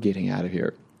 "Okay, we're getting out of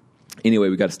here." Anyway,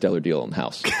 we got a stellar deal on the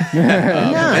house.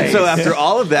 And so after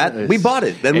all of that, we bought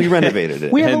it. Then we renovated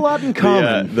it. We have a lot in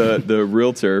common. The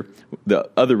realtor, the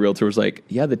other realtor was like,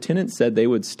 "Yeah, the tenants said they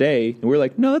would stay." And we're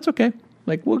like, "No, that's okay.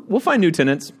 Like, we'll find new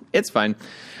tenants. It's fine."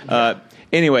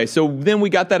 Anyway, so then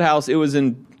we got that house. It was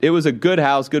a good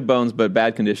house, good bones, but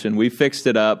bad condition. We fixed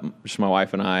it up, just my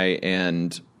wife and I,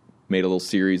 and made a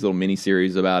little mini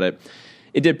series about it.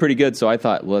 It did pretty good, so I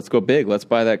thought, well, let's go big. Let's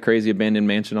buy that crazy abandoned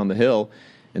mansion on the hill.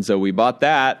 And so we bought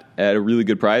that at a really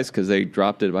good price because they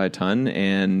dropped it by a ton,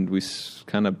 and we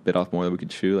kind of bit off more than we could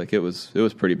chew. Like it was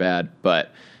pretty bad,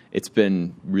 but it's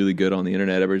been really good on the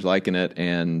internet. Everybody's liking it,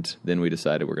 and then we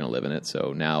decided we're going to live in it.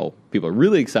 So now people are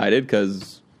really excited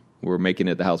because we're making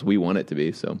it the house we want it to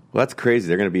be. So Well, that's crazy.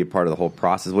 They're going to be a part of the whole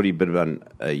process. What have you been about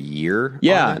a year on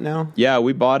that now? Yeah,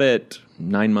 we bought it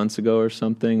 9 months ago or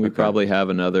something. We probably have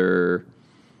another,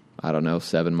 I don't know,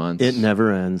 7 months. It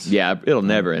never ends. Yeah, it'll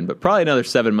never end, but probably another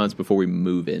 7 months before we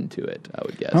move into it, I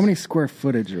would guess. How many square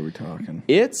footage are we talking?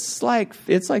 It's like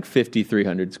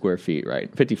 5,300 square feet, right?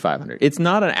 5,500. It's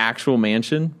not an actual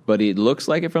mansion, but it looks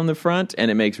like it from the front,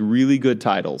 and it makes really good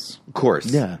titles. Of course.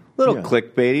 Yeah. Little Yeah.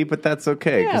 clickbaity, but that's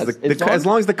okay. Yeah, Because as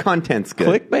long as the content's good.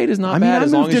 Clickbait is not I bad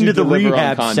as long moved as you into the deliver on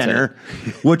rehab content. center,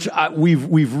 which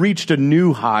we've reached a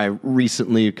new high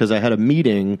recently because I had a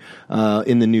meeting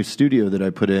in the new studio that I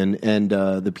put in, and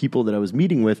the people that I was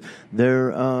meeting with,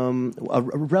 they're a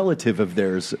relative of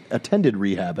theirs attended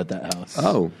rehab at that house.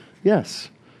 Oh. Yes.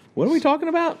 What are we talking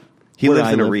about? He Where lives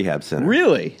I in a live. rehab center.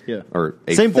 Really? Yeah. Or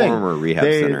a Same former thing. rehab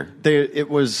center. It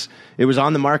was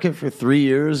on the market for 3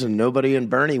 years, and nobody in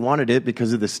Bernie wanted it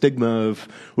because of the stigma of,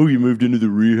 "Oh, you moved into the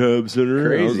rehab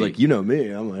center." I was Crazy. like, "You know me."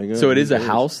 I'm like, So "Oh, it is a yes."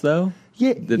 house, though?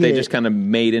 that they just kind of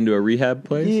made into a rehab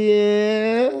place?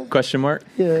 Yeah. Question mark?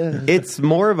 Yeah. It's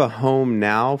more of a home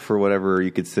now for whatever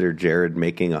you consider Jared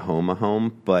making a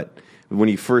home. But when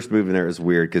he first moved in there, it was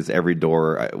weird because every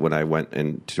door, when I went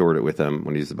and toured it with him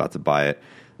when he was about to buy it,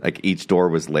 like each door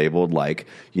was labeled like,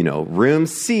 room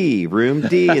C, room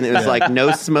D. And it was like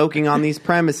no smoking on these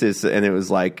premises. And it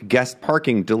was like guest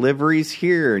parking, deliveries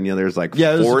here. And, there's like it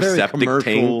was 4 very septic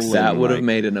commercial tanks. That and, would have like,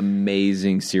 made an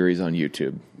amazing series on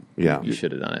YouTube. Yeah. You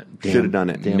should have done it. Should have done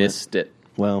it. Missed it.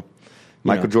 Well,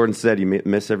 Michael Jordan said, "You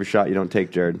miss every shot you don't take,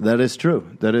 Jared." that is true.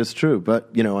 But,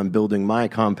 I'm building my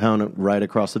compound right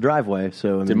across the driveway.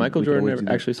 So Did Michael Jordan ever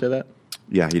actually say that?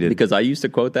 Yeah, he did. Because I used to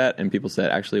quote that, and people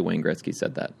said, actually, Wayne Gretzky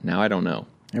said that. Now I don't know.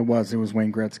 It was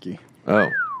Wayne Gretzky. Oh.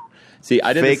 See,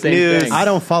 I did Fake the same news. thing. I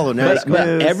don't follow But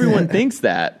NASCAR. everyone thinks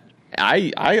that.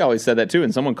 I always said that too,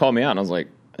 and someone called me out, and I was like,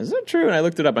 is that true? And I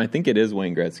looked it up, and I think it is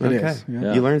Wayne Gretzky. It Okay. is,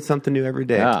 yeah. You learn something new every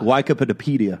day. Yeah.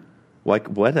 Wikipedia. Like,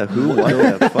 what the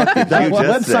fuck did That you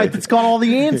just say? website that's got all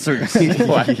the answers.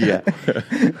 Yeah.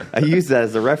 I use that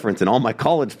as a reference in all my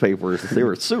college papers. They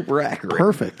were super accurate.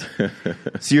 Perfect.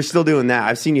 So you're still doing that.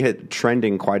 I've seen you hit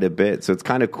trending quite a bit. So it's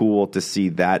kind of cool to see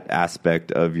that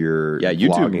aspect of your Yeah, YouTube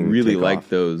vlogging really take liked off.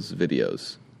 those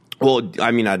videos. Well, I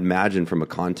mean, I'd imagine from a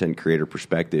content creator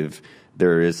perspective,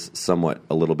 there is somewhat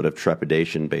a little bit of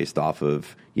trepidation based off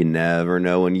of you never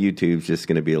know when YouTube's just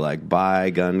going to be like, buy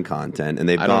gun content. And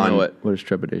they've I gone, don't know what does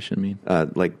trepidation mean?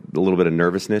 like a little bit of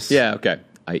nervousness. Yeah, okay.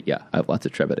 I have lots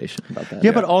of trepidation about that.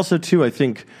 Yeah, but also too, I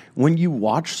think when you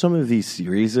watch some of these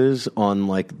series on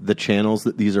like the channels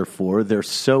that these are for, they're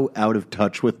so out of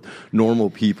touch with normal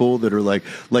people that are like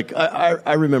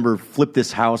I remember Flip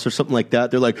This House or something like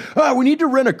that. They're like, we need to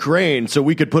rent a crane so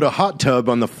we could put a hot tub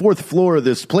on the 4th floor of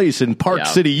this place in Park Yeah.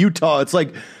 City, Utah. It's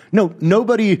like, no,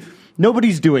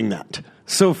 nobody's doing that.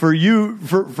 So for you,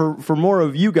 for more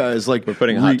of you guys, like we're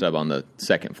putting a hot tub on the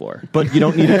 2nd floor. but you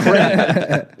don't need a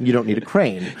crane. You don't need a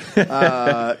crane.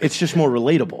 It's just more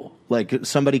relatable. Like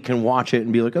somebody can watch it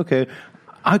and be like, okay,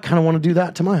 I kind of want to do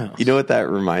that to my house. You know what that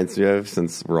reminds me of,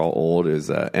 since we're all old, is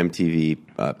MTV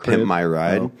Pimp My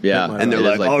Ride. Oh, Yeah. Pimp My And they're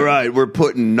It is like, all right, we're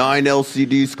putting 9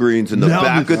 LCD screens in the Now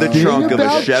back the of the thing trunk of a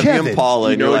about Chevy Kevin, Impala.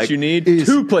 You And know you're what like, you need? is-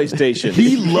 2 PlayStations.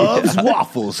 He loves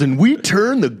waffles, and we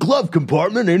turn the glove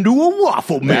compartment into a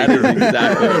waffle That maker. is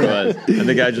exactly what it was. And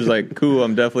the guy's just like, cool,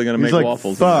 I'm definitely going to He's make like,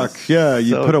 waffles. fuck, yeah,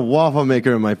 you So- put a waffle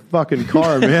maker in my fucking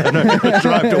car, man. I gotta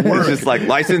drive to It's work. just like,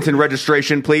 license and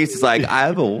registration, please. It's like, I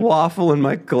have a waffle in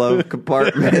my glove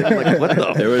compartment. Like, what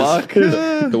the There was fuck?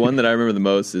 the one that I remember the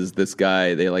most is this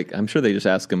guy. I'm sure they just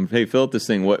asked him, "Hey, fill out this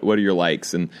thing. What are your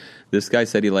likes?" And this guy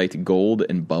said he liked gold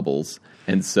and bubbles,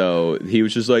 and so he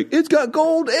was just like, "It's got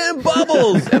gold and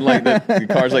bubbles," and like the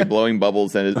car's like blowing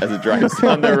bubbles as it drives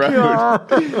down the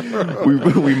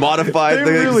road. we modified They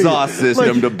the really- exhaust system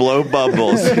like- to blow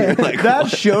bubbles. Like, That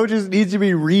show just needs to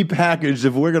be repackaged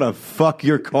if we're gonna fuck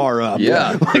your car up.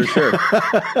 Yeah, for sure.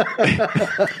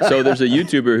 So there's a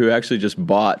YouTuber who actually just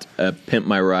bought a Pimp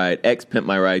My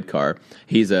Ride car.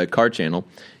 He's a car channel,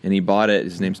 and he bought it.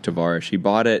 His name's Tavares. He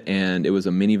bought it, and it was a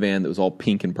minivan that was all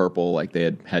pink and purple, like they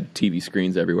had TV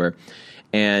screens everywhere.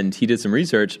 And he did some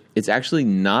research. It's actually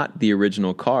not the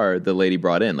original car the lady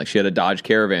brought in. Like she had a Dodge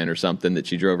Caravan or something that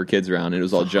she drove her kids around, and it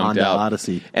was all junked Honda out.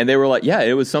 Odyssey. And they were like, yeah,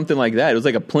 it was something like that. It was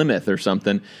like a Plymouth or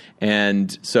something.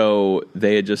 And so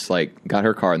they had just like got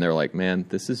her car, and they were like, man,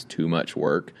 this is too much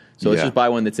work. So let's Yeah. just buy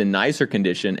one that's in nicer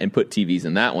condition and put TVs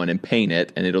in that one and paint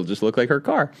it, and it'll just look like her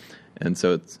car. And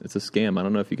so it's a scam. I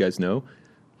don't know if you guys know,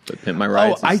 but Pimp My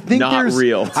Ride I think not there's,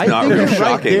 real. I not think real. you're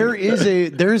right.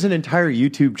 Shocking. There is an entire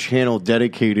YouTube channel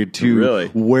dedicated to Really?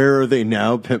 Where Are They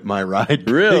Now? Pimp My Ride.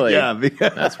 Really? yeah.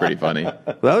 because- That's pretty funny.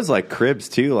 Well, that was like Cribs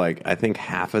too. Like I think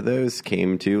half of those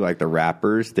came to like the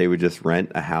rappers. They would just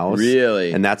rent a house,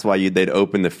 Really? and that's why they'd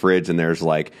open the fridge and there's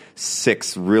like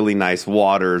 6 really nice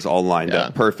waters all lined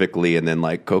up Yeah. perfectly, and then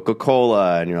like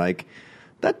Coca-Cola, and you're like,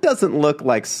 that doesn't look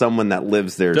like someone that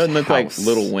lives there. Doesn't look house. like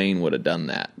Lil Wayne would have done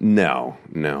that. No,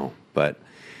 but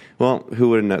well, who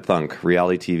would have thunk?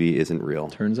 Reality TV isn't real.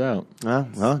 Turns out.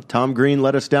 well, Tom Green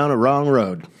led us down a wrong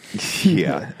road.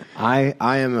 Yeah. I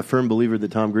am a firm believer that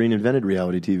Tom Green invented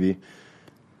reality TV.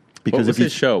 What Because was if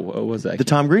his show? What was that? The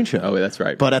Tom Green Show. Oh, that's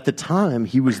right. But at the time,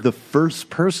 he was the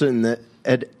first person that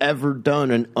had ever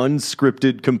done an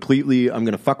unscripted, completely, I'm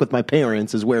going to fuck with my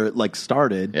parents, is where it like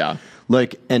started. Yeah.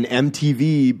 Like, and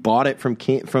MTV bought it from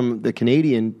the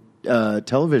Canadian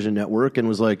television network and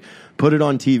was like, put it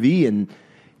on TV. And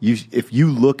if you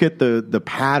look at the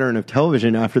pattern of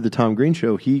television after the Tom Green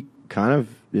Show, he kind of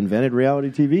invented reality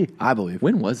TV, I believe.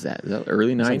 When was that? Is that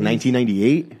early 90s? Like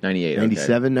 1998? 98,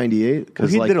 97, 98? Well,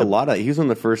 he like did a lot of. He was one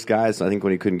of the first guys. I think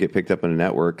when he couldn't get picked up on a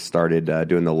network, started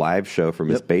doing the live show from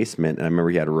his Yep. basement. And I remember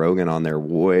he had Rogan on there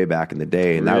way back in the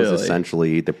day, and that was Really?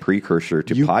 essentially the precursor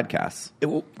to podcasts.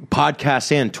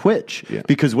 podcasts and Twitch. Yeah.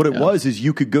 Because what it was is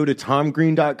you could go to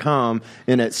TomGreen.com,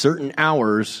 and at certain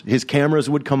hours, his cameras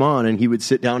would come on, and he would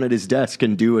sit down at his desk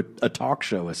and do a talk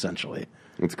show, essentially.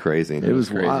 It's crazy. It was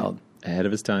Crazy. wild. Ahead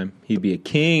of his time. He'd be a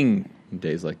king in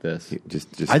days like this. just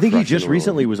I think he crushing just the world.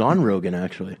 recently was on Rogan,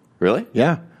 actually. Really?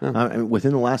 Yeah.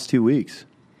 Within the last 2 weeks.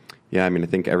 Yeah, I mean, I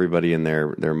think everybody and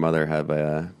their mother have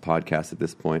a podcast at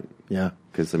this point. Yeah.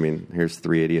 Because, I mean, here's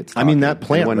three idiots. I mean, talking. that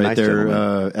plant And one right nice there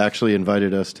gentleman. actually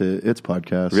invited us to its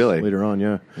podcast. Really? Later on,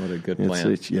 yeah. What a good It's-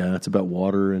 plant. it's about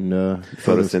water and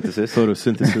Photosynthesis?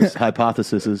 Photosynthesis,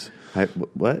 hypotheses.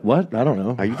 What? What? I don't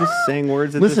know. Are you just saying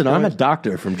words at Listen, this I'm a point?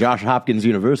 doctor from Josh Hopkins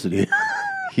University.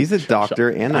 He's a doctor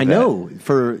and a I vet. know.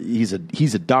 He's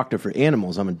a doctor for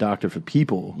animals. I'm a doctor for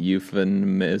people.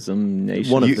 Euphemism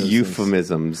nation. One of those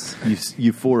Euphemisms.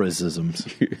 Euphorisms.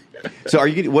 So, are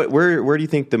you getting, where do you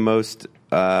think the most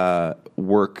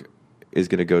work is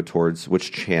going to go towards?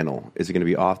 Which channel is it going to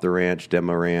be? Off the Ranch,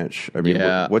 Demo Ranch? I mean,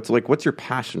 Yeah. what's your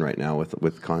passion right now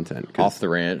with content? 'Cause Off the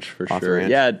ranch for Off the sure.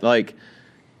 ranch? Yeah, like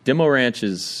Demo Ranch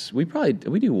is we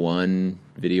do one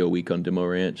video a week on Demo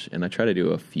Ranch, and I try to do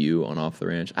a few on Off the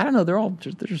Ranch. I don't know, they're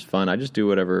just fun. I just do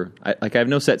whatever. I have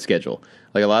no set schedule.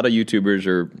 Like a lot of YouTubers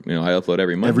are, I upload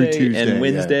every Monday Tuesday, and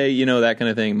Wednesday, that kind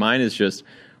of thing. Mine is just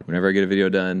whenever I get a video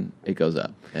done, it goes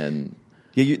up. And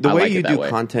Yeah, the I way like you it that do way.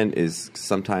 content is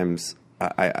sometimes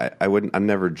I wouldn't. I'm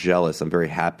never jealous. I'm very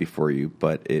happy for you,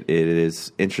 but it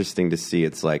is interesting to see.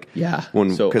 It's like so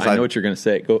I know what you're going to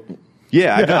say. Go.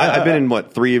 Yeah, I've been in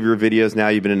 3 of your videos now.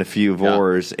 You've been in a few of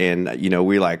ours, and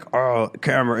we like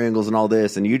camera angles and all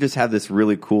this, and you just have this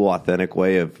really cool, authentic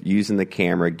way of using the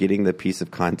camera, getting the piece of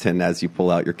content as you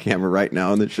pull out your camera right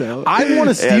now on the show. I want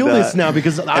to steal And, this now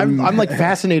because I'm like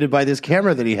fascinated by this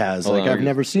camera that he has. Hold Like on. I've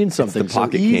never seen something the so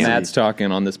pocket easy. cam. Matt's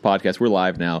talking on this podcast. We're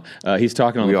live now. He's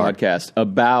talking on We the are. podcast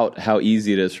about how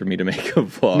easy it is for me to make a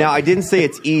vlog. Now, I didn't say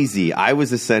it's easy. I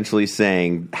was essentially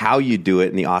saying how you do it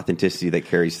and the authenticity that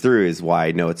carries through is why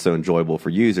I know it's so enjoyable for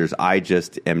users. I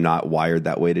just am not wired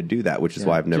that way to do that, which is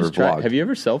why I've never Just try- vlogged. Have you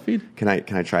ever selfied? Can I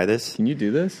try this? Can you do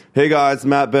this? Hey guys,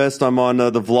 Matt Best. I'm on the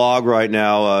vlog right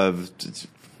now.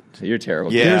 You're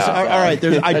terrible. Yeah. There's, all right,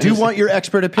 I do want your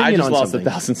expert I opinion just on lost something.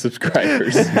 1,000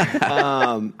 subscribers.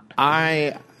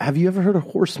 Have you ever heard of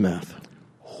horse math?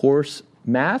 Horse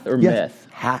math or myth?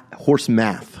 Horse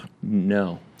math.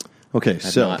 No. Okay,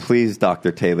 so not. Please,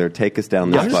 Dr. Taylor, take us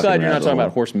down this I'm just fucking glad you're not rabbit talking hole.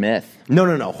 about horse myth.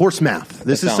 no, horse math.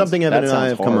 This is sounds- something Evan that and I sounds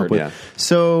have come hard, up with. yeah.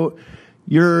 So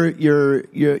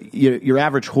your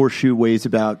average horseshoe weighs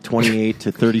about 28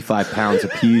 to 35 pounds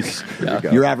apiece.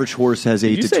 Your average horse has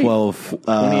 8 you to say 12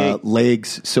 28?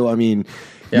 legs. So I mean,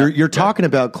 Yeah. you're talking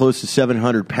about close to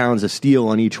 700 pounds of steel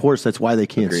on each horse. That's why they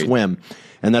can't Agreed. swim.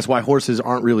 And that's why horses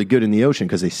aren't really good in the ocean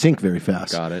because they sink very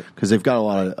fast. Got it. Because they've got a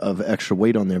lot of extra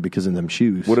weight on there because of them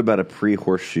shoes. What about a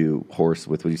pre-horseshoe horse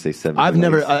with, what do you say, 7 I've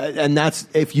never, legs? and that's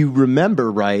if you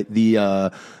remember right the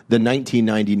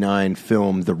 1999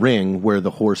 film The Ring, where the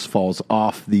horse falls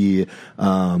off the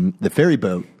ferry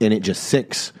boat and it just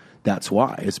sinks. That's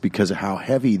why. It's because of how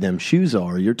heavy them shoes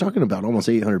are. You're talking about almost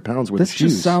 800 pounds worth This of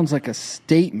shoes. just sounds like a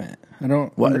statement. I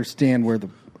don't understand where the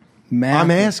math. I'm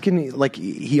asking, like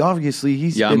he's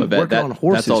Yeah, I'm been a vet. working on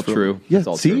horses. That's all for- true. Yeah, That's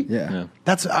all see, true. Yeah.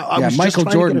 that's I Yeah, was just Michael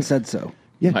trying to Jordan get a- said so.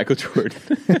 Yeah. Michael Jordan.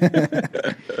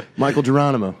 Michael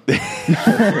Geronimo.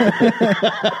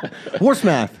 Horse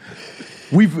math.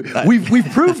 We've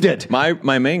proved it. My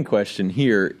main question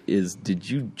here is: did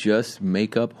you just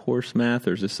make up horse math,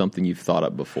 or is this something you've thought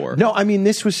up before? No, I mean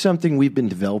this was something we've been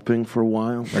developing for a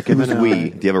while. Like Who's Evan and we? I-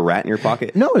 Do you have a rat in your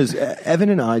pocket? No, Evan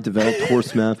and I developed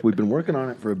horse math. We've been working on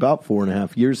it for about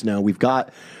 4.5 years now. We've got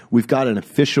an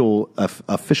official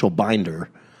binder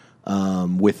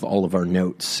with all of our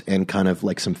notes and kind of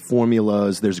like some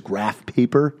formulas. There's graph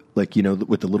paper, like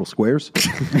with the little squares.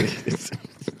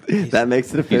 That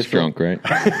makes it official. He's drunk, right?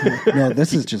 No,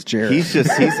 this is just Jared. He's been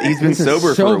This is sober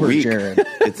for a sober week. Jared.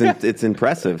 It's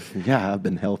impressive. Yeah, I've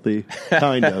been healthy,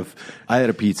 kind of. I had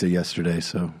a pizza yesterday,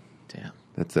 so Damn.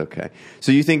 That's okay.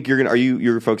 So you think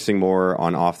you're focusing more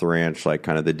on Off the Ranch, like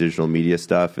kind of the digital media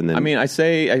stuff, and then I mean, I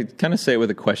kind of say it with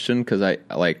a question because I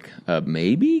like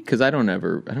maybe because I don't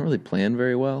really plan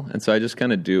very well, and so I just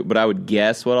kind of do. But I would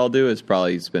guess what I'll do is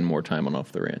probably spend more time on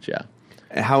Off the Ranch. Yeah.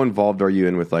 how involved are you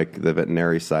in with like the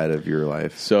veterinary side of your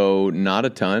life? So not a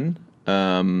ton.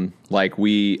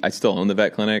 I still own the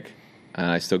vet clinic, and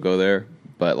I still go there.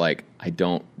 but like I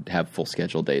don't have full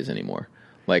schedule days anymore.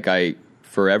 Like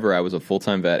forever I was a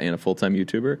full-time vet and a full-time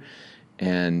YouTuber,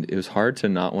 and it was hard to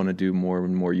not want to do more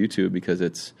and more YouTube because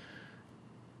it's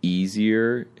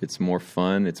easier, it's more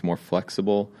fun, it's more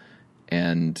flexible,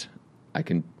 and I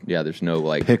can, there's no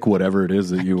like Pick whatever it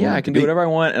is that you want. I can do whatever I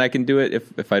want, and I can do it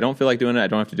if I don't feel like doing it, I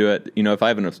don't have to do it. You know, if I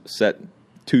have a set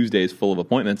Tuesdays full of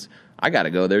appointments, I got to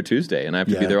go there Tuesday, and I have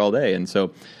to be there all day. And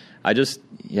so I just,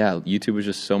 YouTube was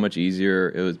just so much easier.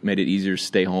 It made it easier to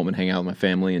stay home and hang out with my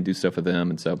family and do stuff with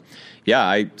them. And so,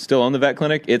 I still own the vet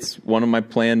clinic. It's one of my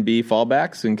plan B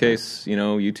fallbacks in case,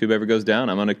 YouTube ever goes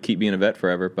down. I'm going to keep being a vet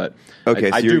forever. But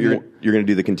okay, so you're going to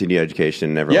do the continued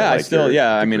education. Never. Yeah,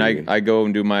 I mean, I go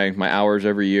and do my hours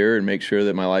every year and make sure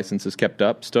that my license is kept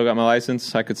up. Still got my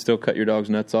license. I could still cut your dog's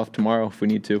nuts off tomorrow if we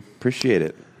need to. Appreciate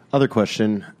it. Other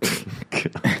question.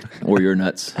 Or your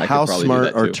nuts. How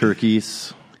smart are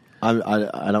turkeys?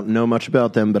 I don't know much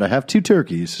about them, but I have 2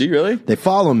 turkeys. Do you really? They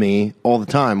follow me all the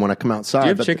time when I come outside. Do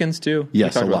you have chickens too?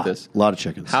 Yes, a lot. A lot of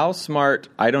chickens. How smart?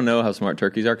 I don't know how smart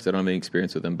turkeys are because I don't have any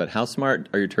experience with them. But how smart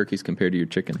are your turkeys compared to your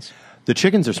chickens? The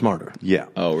chickens are smarter. Yeah.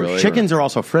 Oh, really? Chickens are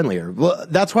also friendlier. Well,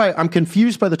 that's why I'm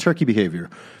confused by the turkey behavior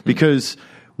because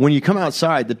when you come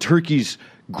outside, the turkeys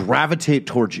gravitate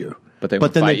towards you. But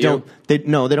then they don't. They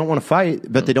don't want to fight,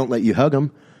 but they don't let you hug them.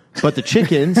 But the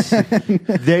chickens,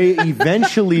 they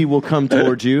eventually will come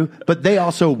towards you, but they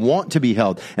also want to be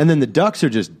held. And then the ducks are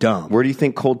just dumb. Where do you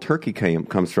think cold turkey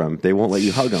comes from? They won't let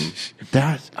you hug them.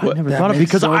 I never thought of it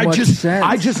because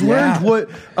I just learned what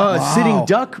sitting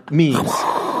duck means.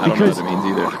 I don't know what it means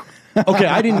either. Okay,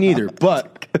 I didn't either,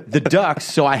 but the ducks,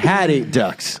 so I had 8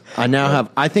 ducks.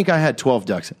 I think I had 12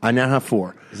 ducks. I now have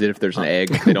 4. Is it if there's an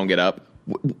egg, they don't get up?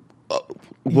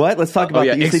 What? Let's talk about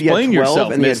that. You said you had 12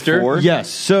 yourself, and mister. You had 4? Yes.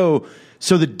 So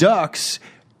the ducks,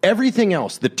 everything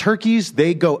else, the turkeys,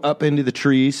 they go up into the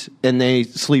trees and they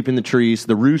sleep in the trees.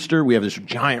 The rooster, we have this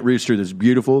giant rooster that's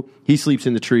beautiful. He sleeps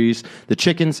in the trees. The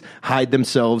chickens hide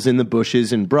themselves in the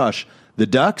bushes and brush. The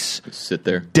ducks sit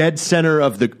there, dead center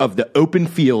of the open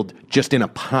field, just in a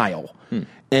pile.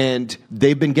 And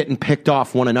they've been getting picked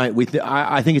off one a night.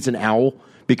 I think it's an owl.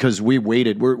 Because we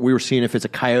waited, we were seeing if it's a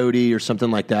coyote or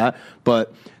something like that.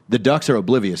 But the ducks are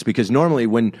oblivious because normally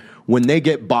when they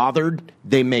get bothered,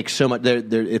 they make so much.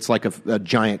 It's like a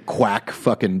giant quack,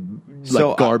 fucking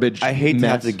garbage. I hate mess. to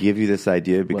have to give you this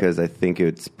idea because I think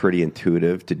it's pretty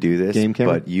intuitive to do this. Game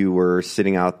camera? But you were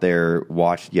sitting out there,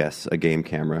 a game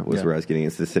camera was where I was getting.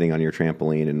 It's sitting on your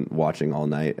trampoline and watching all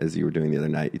night as you were doing the other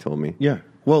night. You told me. Yeah.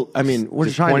 Well, I mean, we're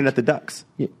just trying pointing at the ducks.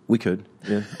 Yeah, we could.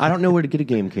 Yeah. I don't know where to get a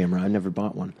game camera. I never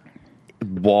bought one.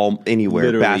 Anywhere,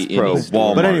 Literally Bass Pro, any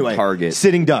Walmart, But anyway, Target.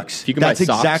 sitting ducks. If you can That's buy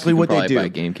socks, exactly you can what they probably do. buy a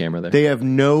game camera there. They have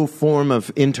no form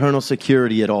of internal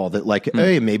security at all. That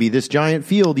hey, maybe this giant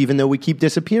field, even though we keep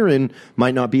disappearing,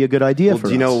 might not be a good idea for us.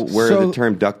 Do you know where the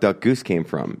term "duck, duck, goose" came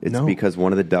from? It's because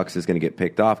one of the ducks is going to get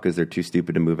picked off because they're too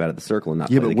stupid to move out of the circle and not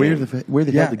play the game. where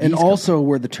the hell the geese and come also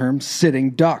where the term "sitting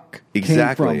duck"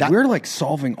 Exactly. came from. We're like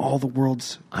solving all the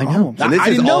world's I know. problems. And this I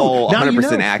is didn't know. all Now you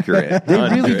 100% know. accurate. They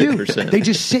really do. 100%. They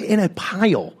just sit in a pile.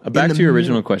 Back to your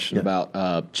original question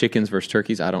about chickens versus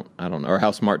turkeys. I don't know, or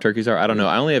how smart turkeys are. I don't know.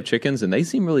 I only have chickens, and they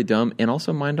seem really dumb. And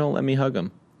also, mine don't let me hug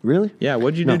them. Really? Yeah.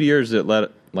 What'd you do to yours that let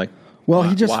it, like? Well,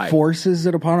 he just why? forces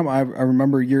it upon him. I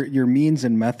remember your means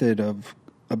and method of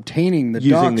obtaining the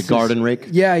Using ducks the garden rake?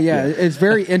 Yeah, it's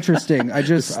very interesting. I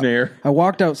just snare. I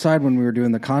walked outside when we were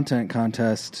doing the content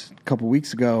contest a couple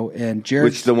weeks ago, and Jared.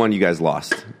 Which the one you guys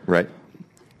lost, right?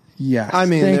 Yes. I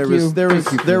mean, Thank there you. was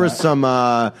Thank you for there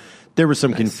was that.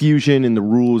 some confusion in the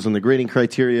rules and the grading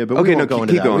criteria. But we won't go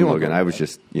into keep that. going, We won't Logan. go I into was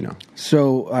that. just,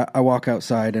 So I walk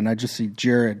outside and I just see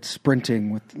Jared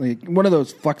sprinting with like one of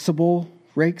those flexible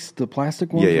rakes, the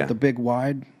plastic ones Yeah. with the big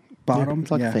wide bottom. it's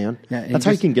like a fan. Yeah, and That's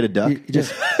how you can get a duck. He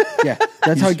just,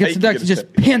 that's how he gets the ducks. He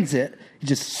just pins it. He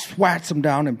just swats them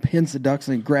down and pins the ducks,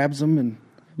 and he grabs them and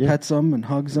pets them and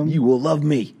hugs them. You will love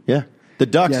me. Yeah. The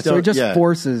ducks. Yeah, so he just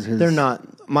forces his. They're not.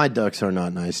 My ducks are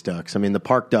not nice ducks. I mean, the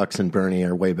park ducks and Bernie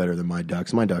are way better than my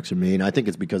ducks. My ducks are mean. I think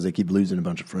it's because they keep losing a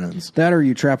bunch of friends. That or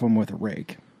you trap them with a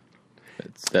rake.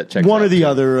 That checks One out or the too.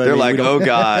 other. they're like, oh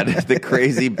God, the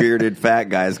crazy bearded fat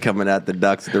guy's coming at the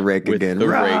ducks with the rake With again. the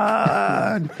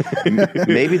Run!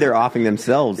 Maybe they're offing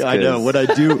themselves. I know 'cause what I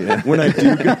do when I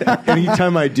do.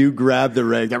 Anytime I do grab the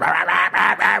rake,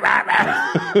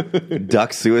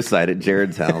 duck suicide at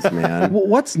Jared's house, man. Well,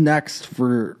 what's next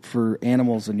for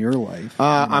animals in your life?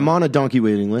 I'm on a donkey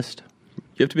waiting list.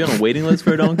 You have to be on a waiting list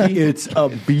for a donkey. It's a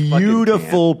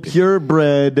beautiful,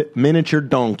 purebred miniature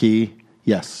donkey.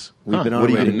 Yes, we've Huh. been on What a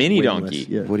do you- waiting mini waiting donkey? list.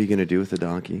 Yeah. What are you going to do with the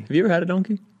donkey? Have you ever had a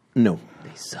donkey? No,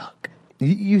 They suck.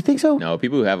 You think so? No,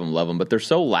 people who have them love them, but they're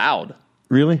so loud.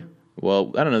 Really?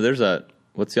 Well, I don't know.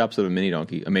 What's the opposite of a mini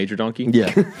donkey? A major donkey?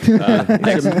 Yeah.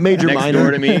 Next, Major, next minor,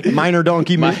 door to me. minor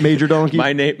donkey, major donkey.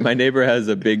 My neighbor has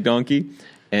a big donkey,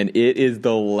 and it is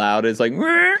the loudest. Like,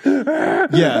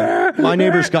 Yeah, my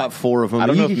neighbor's got 4 of them. I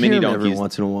don't know You if can mini hear 'em every donkeys.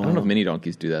 once in a while. I don't know if mini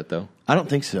donkeys do that though. I don't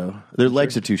think so. Their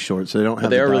legs are too short, so they don't have. But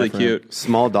they the are really diaphragm. cute.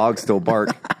 Small dogs still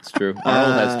bark. It's true.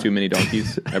 Arnold has 2 mini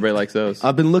donkeys. Everybody likes those.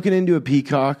 I've been looking into a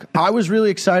peacock. I was really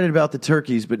excited about the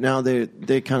turkeys, but now they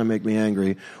kind of make me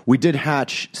angry. We did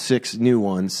hatch 6 new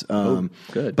ones.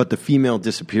 good. But the female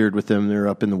disappeared with them. They're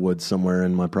up in the woods somewhere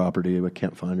in my property. I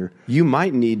can't find her. You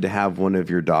might need to have one of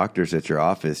your doctors at your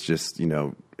office just,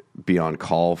 be on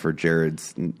call for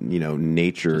Jared's,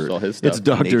 nature. Just all his stuff. It's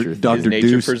Dr. Nature Dr. nature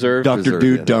Deuce. preserve? Dr. Preserve,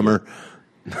 Dude yeah. Dumber.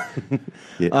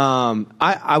 Yeah.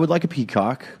 I would like a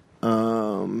peacock.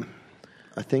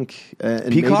 I think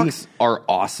and Peacocks are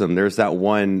awesome. There's that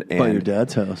one. maybe by And your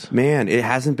dad's house. man, it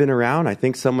hasn't been around. I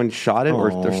think someone shot it or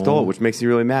stole it, which makes me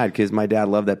really mad because my dad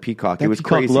loved that peacock. That it was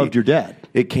peacock crazy. loved your dad.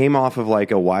 It came off of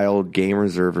like a wild game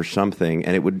reserve or something,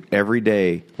 and it would every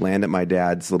day land at my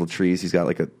dad's little trees. He's got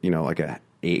like a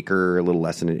acre, a little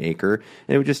less than an acre,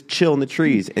 and it would just chill in the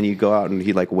trees. And you go out and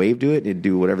he'd like wave to it, and it'd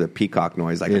do whatever the peacock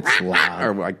noise, like It's loud.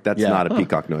 or like that's Yeah. not a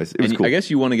peacock noise. It was And cool. I guess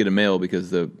you want to get a male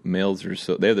because the males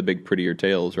they have the big, prettier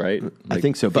tails, right? I Like,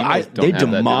 think so, but females don't they have that,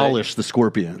 do they? demolish the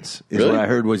scorpions. Is Really? what I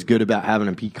heard was good about having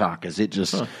a peacock, is it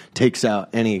just takes out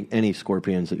any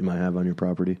scorpions that you might have on your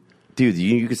property. Dude,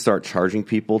 you could start charging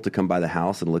people to come by the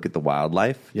house and look at the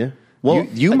wildlife. Yeah. Well,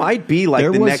 you might be like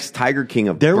there the was- next Tiger King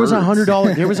of There was birds.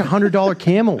 $100. There was $100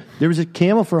 camel. There was a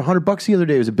camel for $100 the other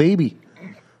day. It was a baby. I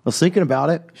was thinking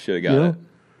about it. Should have got it.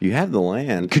 You have the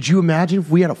land. Could you imagine if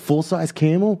we had a full size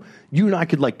camel? You and I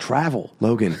could like travel.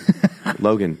 Logan.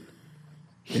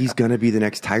 He's going to be the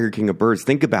next Tiger King of birds.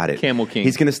 Think about it. Camel King.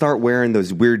 He's going to start wearing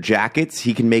those weird jackets.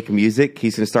 He can make music.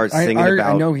 He's going to start singing about.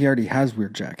 I know he already has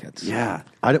weird jackets. Yeah.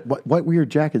 What weird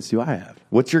jackets do I have?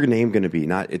 What's your name going to be?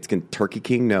 It's going to Turkey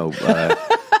King? No.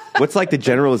 What's like the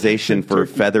generalization for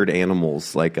feathered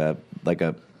animals? Like a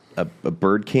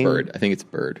bird king? Bird. I think it's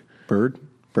bird. Bird.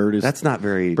 Bird is That's not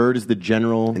very. Bird is the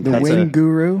general. The that's wing a-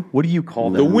 guru. What do you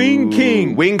call that? The Wing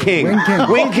King. Wing King. Wing King.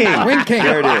 Wing King. Wing King.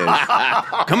 There it is.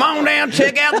 Come on down,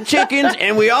 check out the chickens,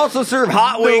 and we also serve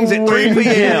hot wings at 3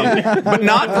 p.m., but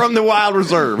not from the wild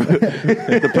reserve.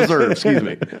 The preserve, excuse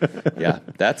me. Yeah,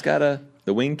 that's got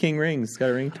the Wing King rings. It's got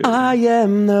a ring to it. I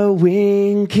am the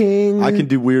Wing King. I can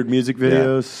do weird music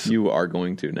videos. You are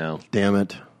going to now. Damn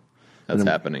it. That's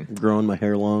happening. Growing my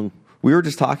hair long. We were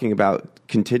just talking about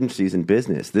contingencies in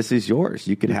business. This is yours.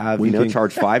 You could have, Wing King.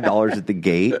 charge $5 at the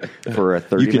gate for a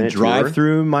 30-minute You can drive tour.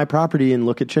 through my property and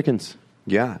look at chickens.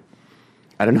 Yeah.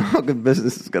 I don't know how good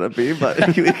business is going to be, but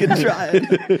we can try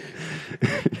it.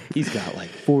 He's got like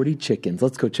 40 chickens.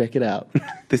 Let's go check it out.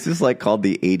 This is like called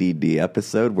the ADD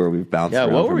episode where we've bounced Yeah,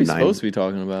 around what were from we 9 supposed to be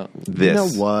talking about? This. You know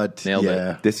what? Nailed it.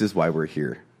 yeah. This is why we're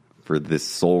here, for this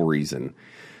sole reason.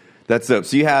 That's dope.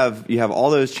 So you have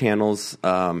all those channels.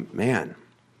 Man,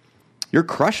 you're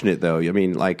crushing it though. I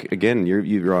mean, like again,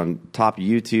 you're on top of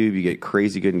YouTube. You get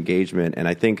crazy good engagement, and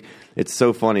I think it's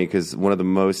so funny because one of the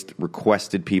most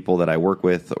requested people that I work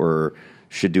with or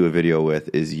should do a video with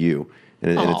is you,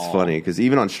 and it's funny because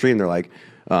even on stream they're like.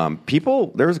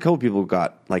 There was a couple people who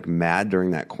got like mad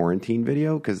during that quarantine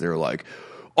video because they were like,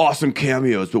 awesome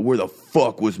cameos, but where the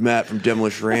fuck was Matt from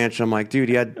Demolition Ranch? I'm like, dude,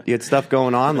 he had stuff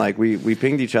going on. Like we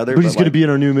pinged each other. But he's going to like, be in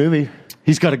our new movie.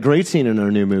 He's got a great scene in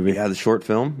our new movie. the short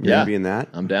film. You're gonna be in that.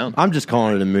 I'm down. I'm just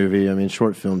calling it a movie. I mean,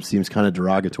 short film seems kind of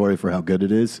derogatory for how good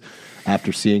it is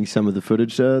after seeing some of the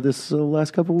footage this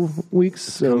last couple of weeks.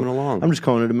 So coming along. I'm just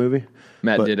calling it a movie.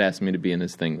 Matt But- did ask me to be in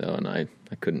his thing though, and I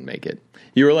couldn't make it.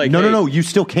 You were like, No, hey, no, you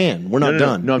still can. We're not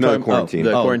done. No, I'm No, talking quarantine.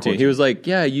 The Oh, quarantine. He quarantine. was like,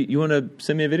 yeah, you want to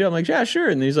send me a video? I'm like, yeah, sure.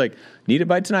 And he's like, need it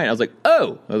by tonight. I was like,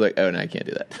 oh, no, I can't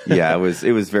do that. Yeah, it was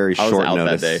very I was short out that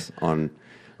notice. day. On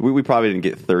we probably didn't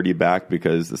get 30 back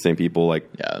because the same people like,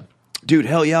 Yeah, dude,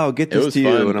 hell yeah, I'll get this was to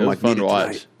fun. you, and It I'm was like, fun need to it watch.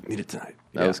 tonight. Need it tonight.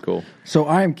 that was cool. So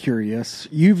I'm curious.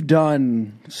 You've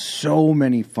done so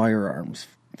many firearms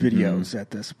videos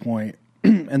at this point,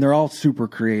 and they're all super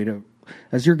creative.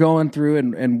 As you're going through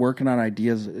and working on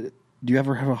ideas, do you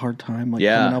ever have a hard time like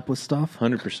coming up with stuff?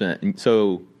 100%.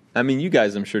 So, I mean, you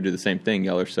guys, I'm sure, do the same thing.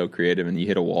 Y'all are so creative, and you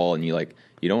hit a wall, and you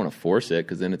don't want to force it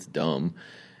because then it's dumb.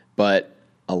 But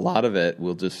a lot of it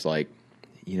will just like,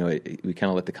 we kind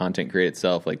of let the content create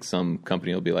itself. Like some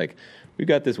company will be like, we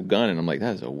got this gun, and I'm like,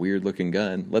 that is a weird looking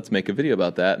gun. Let's make a video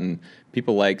about that. And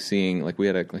people like seeing, like we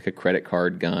had a credit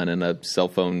card gun and a cell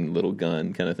phone little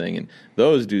gun kind of thing, and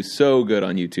those do so good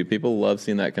on YouTube. People love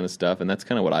seeing that kind of stuff, and that's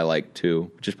kind of what I like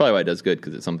too, which is probably why it does good,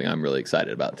 because it's something I'm really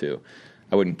excited about too.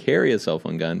 I wouldn't carry a cell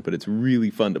phone gun, but it's really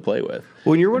fun to play with.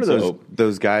 Well, you're one of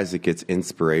those guys that gets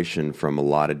inspiration from a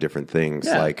lot of different things.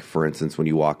 Yeah. Like, for instance, when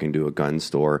you walk into a gun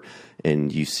store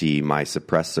and you see my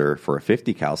suppressor for a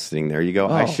 50 cal sitting there, you go,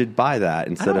 I should buy that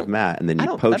instead of Matt. And then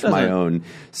you poach my own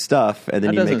stuff, and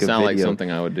then you make a video. That doesn't sound like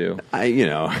something I would do.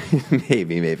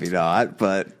 Maybe not,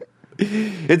 but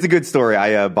it's a good story.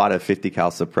 I bought a 50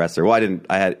 cal suppressor. Well,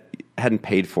 I hadn't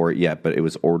paid for it yet, but it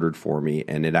was ordered for me,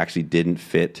 and it actually didn't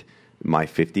fit my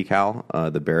 50 cal,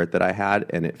 the Barrett that I had,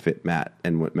 and it fit Matt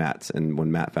and Matt's. And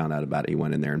when Matt found out about it, he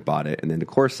went in there and bought it. And then, of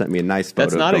course, sent me a nice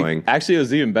photo actually, it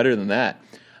was even better than that.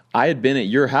 I had been at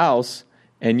your house,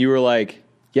 and you were like,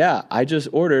 yeah, I just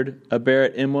ordered a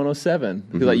Barrett M107.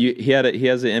 Mm-hmm. Like he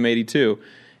has an M82,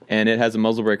 and it has a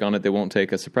muzzle brake on it that won't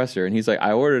take a suppressor. And he's like,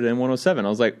 I ordered an M107. I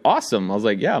was like, awesome. I was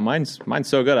like, yeah, mine's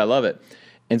so good. I love it.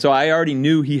 And so I already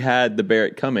knew he had the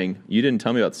Barrett coming. You didn't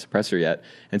tell me about the suppressor yet.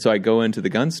 And so I go into the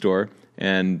gun store,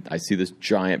 and I see this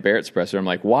giant Barrett suppressor. I'm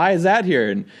like, why is that here?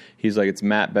 And he's like, it's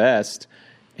Matt Best.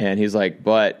 And he's like,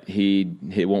 but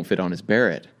it won't fit on his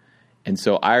Barrett. And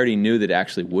so I already knew that it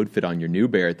actually would fit on your new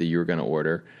Barrett that you were going to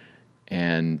order.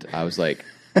 And I was like,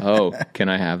 oh, can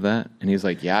I have that? And he's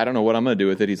like, yeah, I don't know what I'm going to do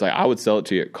with it. He's like, I would sell it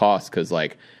to you at cost, because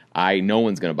like no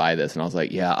one's going to buy this. And I was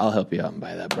like, yeah, I'll help you out and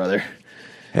buy that, brother.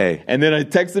 Hey. And then I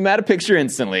texted Matt a picture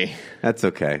instantly. That's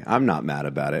okay. I'm not mad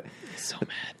about it. So mad.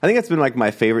 I think that's been like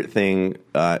my favorite thing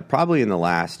probably in the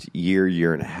last year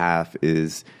and a half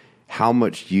is how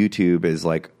much YouTube has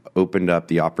like opened up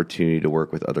the opportunity to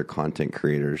work with other content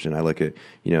creators. And I look at,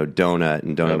 Donut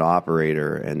and Donut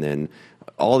Operator, and then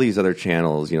all these other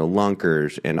channels,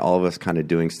 Lunkers, and all of us kind of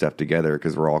doing stuff together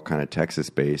because we're all kind of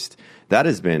Texas-based. That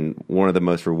has been one of the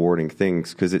most rewarding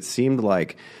things, because it seemed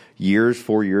like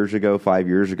 4 years ago, 5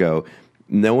 years ago,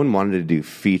 no one wanted to do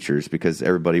features because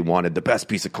everybody wanted the best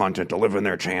piece of content to live in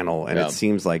their channel. And it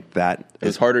seems like that it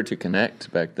was harder to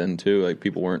connect back then too. Like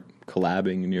people weren't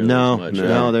collabing nearly as much.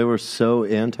 No, they were so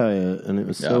anti it, and it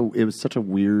was such a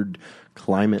weird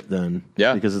climate then.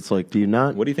 Yeah. Because it's like,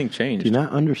 what do you think changed? Do you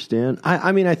not understand?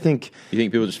 I mean, I think... You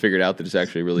think people just figured out that it's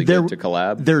actually really good to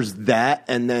collab? There's that,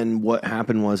 and then what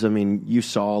happened was, I mean, you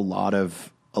saw a lot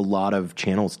of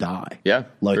channels die. Yeah,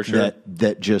 like for sure.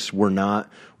 that just were not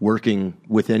working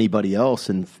with anybody else,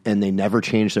 and they never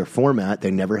changed their format.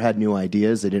 They never had new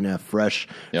ideas. They didn't have fresh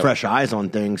eyes on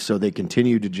things, so they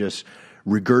continued to just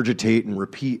regurgitate and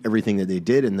repeat everything that they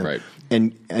did.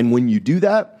 And when you do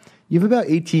that, you have about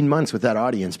 18 months with that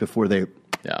audience before they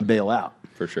bail out.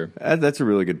 For sure. That's a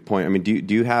really good point. I mean,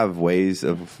 do you have ways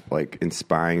of like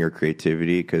inspiring your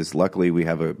creativity? Because luckily we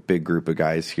have a big group of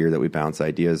guys here that we bounce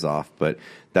ideas off, but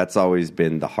that's always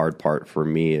been the hard part for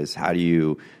me is how do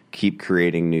you keep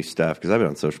creating new stuff? Because I've been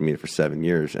on social media for 7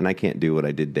 years, and I can't do what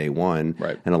I did day one.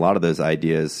 Right. And a lot of those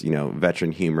ideas,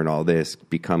 veteran humor and all this,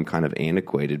 become kind of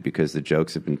antiquated because the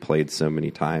jokes have been played so many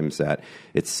times that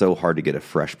it's so hard to get a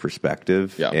fresh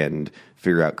perspective and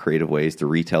figure out creative ways to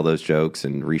retell those jokes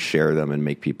and reshare them and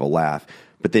make people laugh.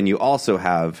 But then you also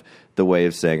have the way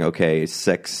of saying, okay,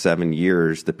 6-7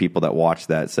 years, the people that watched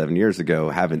that 7 years ago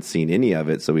haven't seen any of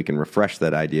it, so we can refresh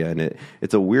that idea. And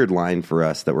it's a weird line for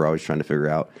us that we're always trying to figure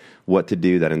out what to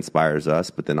do that inspires us,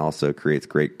 but then also creates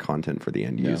great content for the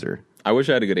end user. I wish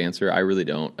I had a good answer. I really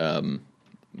don't.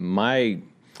 My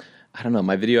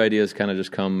video ideas kind of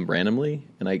just come randomly,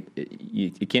 and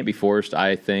it can't be forced,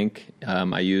 I think.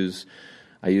 I use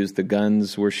the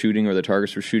guns we're shooting or the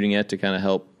targets we're shooting at to kind of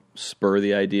help spur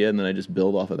the idea, and then I just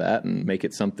build off of that and make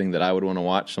it something that I would want to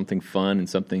watch, something fun and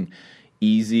something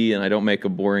easy. And I don't make a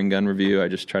boring gun review. I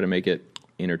just try to make it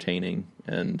entertaining,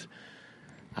 and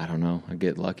I don't know. I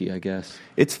get lucky, I guess.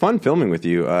 It's fun filming with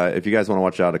you. If you guys want to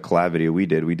watch out a collab video we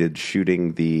did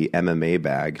shooting the MMA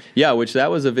bag. Yeah, which that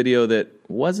was a video that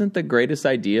wasn't the greatest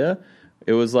idea.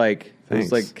 It was like... Thanks.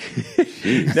 It was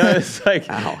like, no, it's like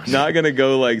not going to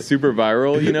go like super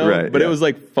viral, Right, but it was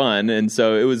like fun. And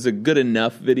so it was a good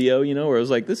enough video, where it was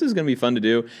like, this is going to be fun to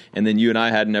do. And then you and I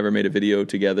had never made a video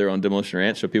together on Demolition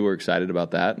Ranch, so people were excited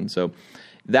about that. And so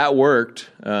that worked.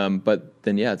 But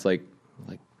then, it's like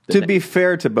to be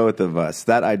fair to both of us,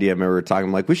 that idea, I remember we were talking,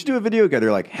 I'm like, we should do a video together.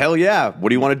 You're like, hell yeah. What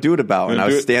do you want to do it about? And I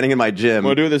was standing in my gym.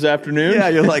 Want to do it this afternoon? Yeah,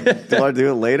 you're like, do you want to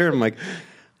do it later? I'm like,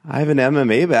 I have an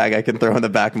MMA bag I can throw in the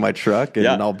back of my truck, and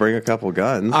I'll bring a couple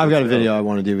guns. I've got a video I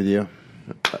want to do with you.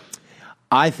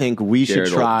 I think we should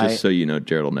Jared try. just so you know,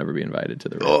 Jared will never be invited to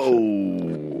the roast.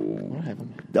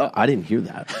 Oh, I didn't hear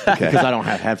that because I don't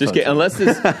have headphones. Just kidding.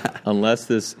 Unless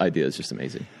this idea is just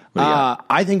amazing. What do you got?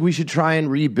 I think we should try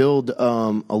and rebuild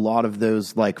a lot of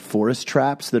those like forest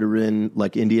traps that are in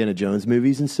like Indiana Jones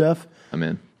movies and stuff. I'm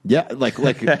in. Yeah, like,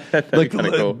 kinda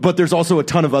cool. But there's also a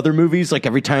ton of other movies. Like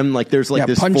every time, like there's like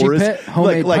this Punji forest, Pit,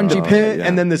 homemade like Punji the pit,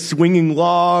 and then the swinging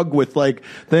log with like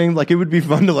thing. Like it would be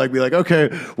fun to like be like,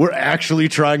 okay, we're actually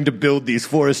trying to build these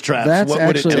forest traps. That's what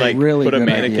would it actually take? Like really put a good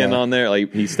mannequin idea. on there.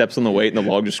 Like he steps on the weight and the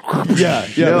log just. Yeah,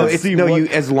 No, let's it's, see no. what- You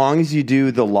as long as you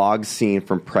do the log scene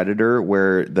from Predator,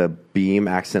 where the beam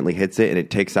accidentally hits it and it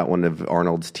takes out one of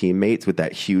Arnold's teammates with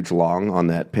that huge long on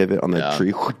that pivot on the Yeah.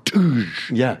 tree.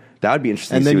 Yeah. That would be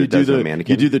interesting. And to see then what you it does do with the a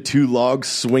mannequin. you do the two logs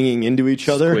swinging into each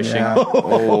other. Squishing. Yeah.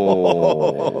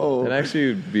 That actually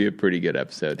would be a pretty good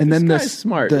episode. And then This the guy's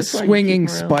smart. the That's why you swinging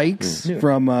keep him around. spikes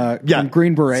from Yeah.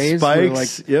 Green Berets, where,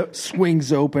 Spikes, like yep.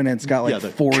 swings open and it's got like the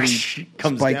 40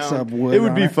 comes spikes down. of wood. It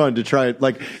would on be fun to try.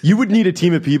 Like you would need a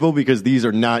team of people because these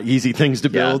are not easy things to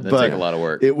Yeah, build. they but take a lot of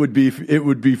work. It would be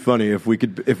funny if we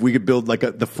could build like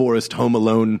the forest Home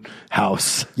Alone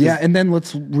house. Yeah, and then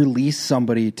let's release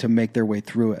somebody to make their way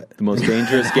through it. The most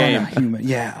dangerous On a game. human.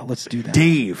 Yeah, let's do that.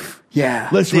 Dave. Yeah.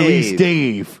 Let's Dave. release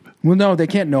Dave. Well, no, they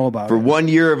can't know about For it. 1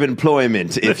 year of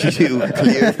employment, if you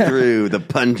clear through the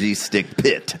punji stick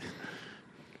pit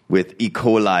with E.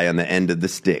 coli on the end of the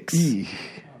sticks.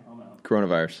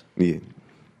 Coronavirus.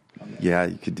 Yeah,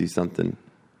 you could do something.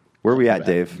 Where are we at,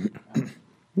 Dave?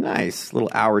 Nice. Little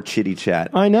hour chitty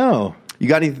chat. I know. You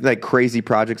got any like crazy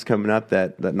projects coming up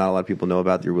that not a lot of people know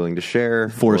about that you're willing to share?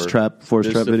 Forest Or- trap There's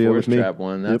video the forest with me. trap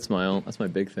one. That's that's my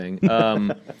big thing.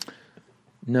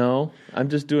 No, I'm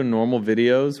just doing normal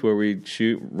videos where we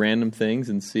shoot random things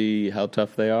and see how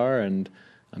tough they are. And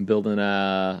I'm building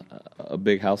a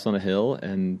big house on a hill,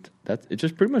 and it's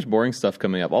just pretty much boring stuff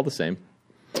coming up. All the same.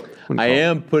 I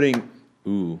am putting.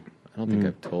 Ooh, I don't think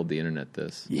I've told the internet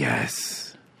this. Yes.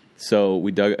 So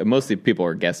we dug. Mostly people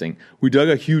are guessing. We dug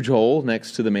a huge hole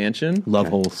next to the mansion. Love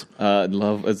holes.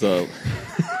 Love is a.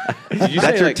 Did you That's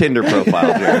say, your like, Tinder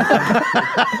profile, Jared.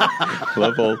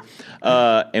 Love hole.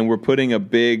 And we're putting a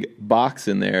big box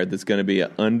in there that's going to be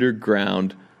an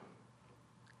underground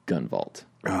gun vault.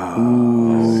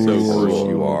 Oh, So of course cool.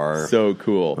 you are. So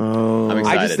cool. I'm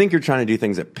excited. I just think you're trying to do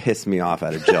things that piss me off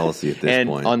out of jealousy at this and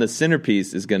point. on the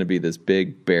centerpiece is going to be this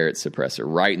big Barrett suppressor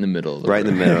right in the middle of the Right in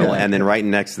the room. middle, and then right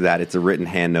next to that, it's a written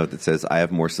hand note that says, "I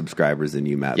have more subscribers than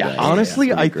you, Matt." Yeah. Beck." Honestly,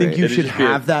 It's gonna I be think great. you It'll should just be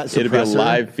have that It'll be a suppressor.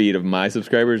 live feed of my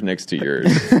subscribers next to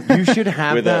yours You should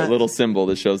have with that a little symbol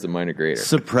that shows that mine are greater.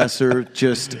 suppressor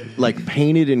just like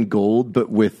painted in gold,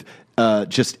 but with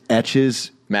just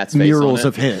etches, Matt's face murals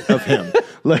on it. of him.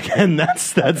 Like, and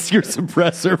that's your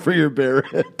suppressor for your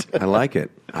Barrett. I like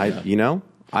it. I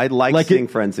like Like seeing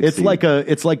friends succeed.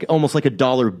 it's like almost like a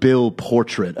dollar bill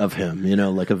portrait of him.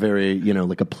 Like a very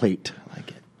like a plate. I like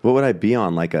it. What would I be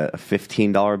on? Like a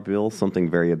 $15 bill, something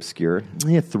very obscure.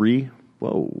 Yeah, 3.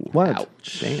 Whoa! What?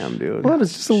 Ouch. Damn, dude. Well,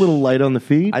 it's just a little light on the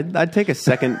feet. I'd take a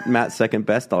second second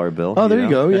best dollar bill. Oh, there you know?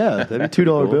 go. Yeah, That'd be $2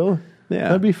 cool. bill. Yeah,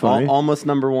 that'd be funny. Almost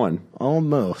number one,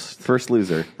 Almost. first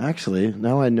loser. Actually,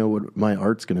 now I know what my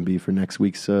art's going to be for next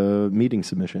week's meeting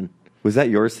submission. Was that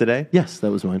yours today? Yes, that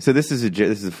was mine. So this is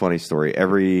a funny story.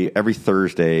 Every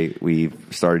Thursday we've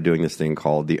started doing this thing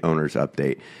called the Owner's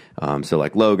Update. So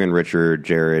like Logan, Richard,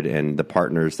 Jared, and the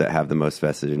partners that have the most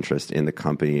vested interest in the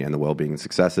company and the well-being and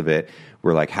success of it,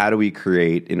 we're like, how do we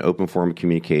create an open form of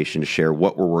communication to share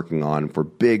what we're working on for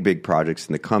big projects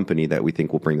in the company that we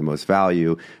think will bring the most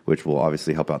value, which will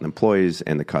obviously help out the employees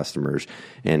and the customers.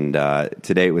 And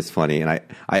today it was funny, and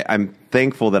I'm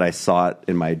thankful that I saw it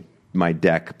in my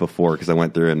deck before because I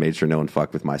went through and made sure no one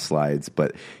fucked with my slides,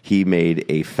 but he made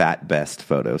a fat best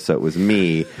photo. So it was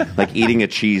me like eating a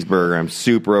cheeseburger. I'm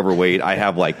super overweight. I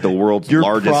have like the world's You're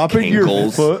largest propping your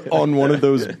cankles. foot on one of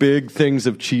those big things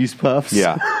of cheese puffs.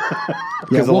 Yeah.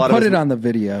 Yeah, a we'll lot of put us- it on the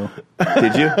video.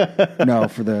 Did you? No,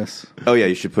 for this. Oh yeah,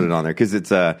 you should put it on there because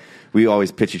it's we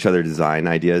always pitch each other design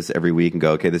ideas every week and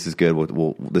go, okay, this is good.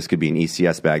 This could be an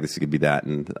ECS bag. This could be that,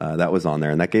 and that was on there,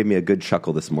 and that gave me a good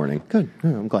chuckle this morning. Good. Yeah,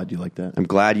 I'm glad you like that. I'm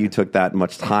glad you took that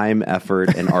much time,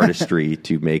 effort, and artistry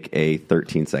to make a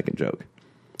 13-second joke.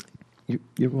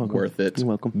 You're welcome. Worth it. You're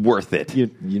welcome. Worth it. You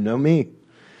know me.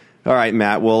 All right,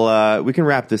 Matt. Well, we can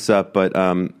wrap this up, but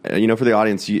for the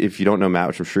audience, if you don't know Matt,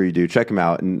 which I'm sure you do, check him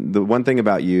out. And the one thing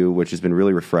about you, which has been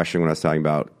really refreshing when I was talking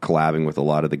about collabing with a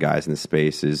lot of the guys in the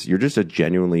space, is you're just a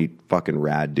genuinely fucking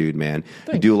rad dude, man.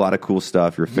 Thanks. You do a lot of cool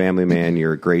stuff. You're a family man.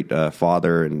 You're a great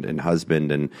father and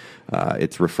husband, and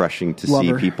it's refreshing to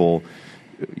Lover. see people.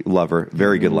 Lover,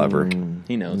 very good lover.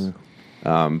 He knows.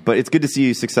 But it's good to see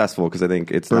you successful because I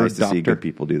think it's Bird nice to see doctor. good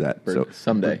people do that. So,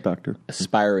 Someday. Doctor.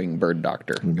 Aspiring bird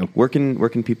doctor. where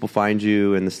can people find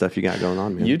you and the stuff you got going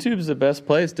on, man? YouTube's the best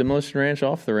place. Demolition Ranch,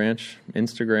 Off the Ranch.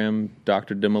 Instagram,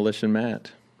 Dr. Demolition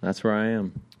Matt. That's where I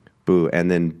am. Boo. And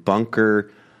then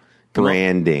Bunker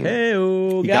Branding. Hey,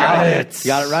 Got it.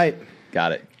 Got it right.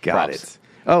 Got it. Got Props. it.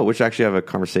 Oh, which actually I have a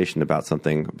conversation about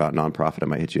something about nonprofit I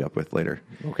might hit you up with later.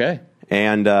 Okay.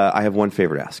 And I have one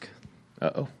favor to ask.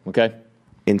 Uh-oh. Okay.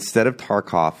 Instead of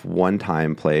Tarkov, one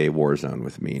time play Warzone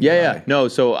with me. and Yeah. Eli. No,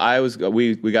 so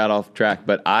we got off track,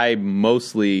 but I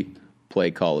mostly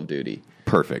play Call of Duty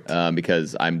Perfect.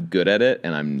 because I'm good at it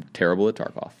and I'm terrible at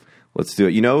Tarkov. Let's do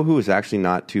it. You know who is actually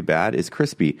not too bad is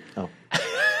Crispy. Oh.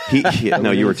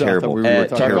 No, you were terrible. we were At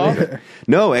Terrible. Tarkov?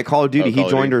 No, at Call of Duty, Oh, Call he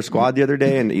of joined Duty. our squad the other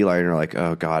day, and Eli and I are like,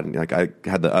 oh god, and, like I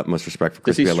had the utmost respect for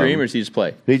Does Crispy. he I love stream him. or does he just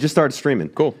play? He just started streaming.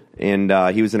 Cool. And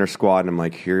he was in our squad, and I'm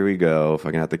like, here we go. If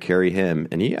I can have to carry him,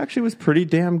 and he actually was pretty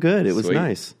damn good. It was Sweet.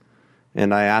 nice.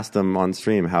 And I asked him on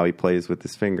stream how he plays with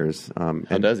his fingers. How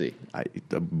does he?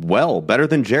 Well, better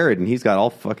than Jared, and he's got all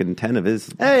fucking 10 of his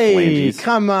Hey, phalanges.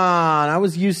 come on. I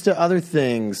was used to other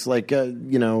things like,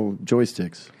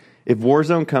 joysticks. If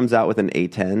Warzone comes out with an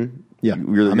A10, Yeah,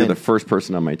 you're I'm in. the first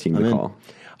person on my team to in. call.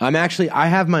 I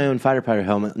have my own fighter pilot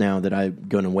helmet now that I'm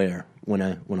going to wear when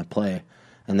I play.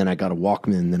 And then I got a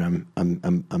Walkman that I'm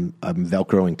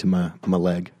velcroing to my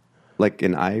leg. Like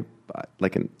an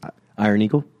Iron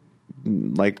Eagle?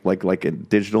 like a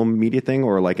digital media thing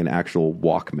or like an actual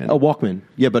Walkman? A Walkman.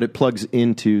 Yeah, but it plugs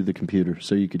into the computer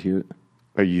so you could hear it.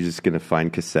 Are you just going to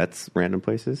find cassettes random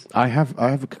places? I have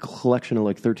a collection of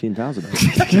like 13,000 of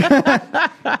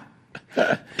them.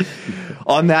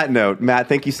 On that note, Matt,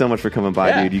 thank you so much for coming by,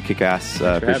 Yeah. dude. You kick ass. for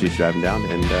having Appreciate me. you driving down.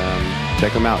 And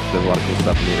check them out. There's a lot of cool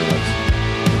stuff in the interwebs.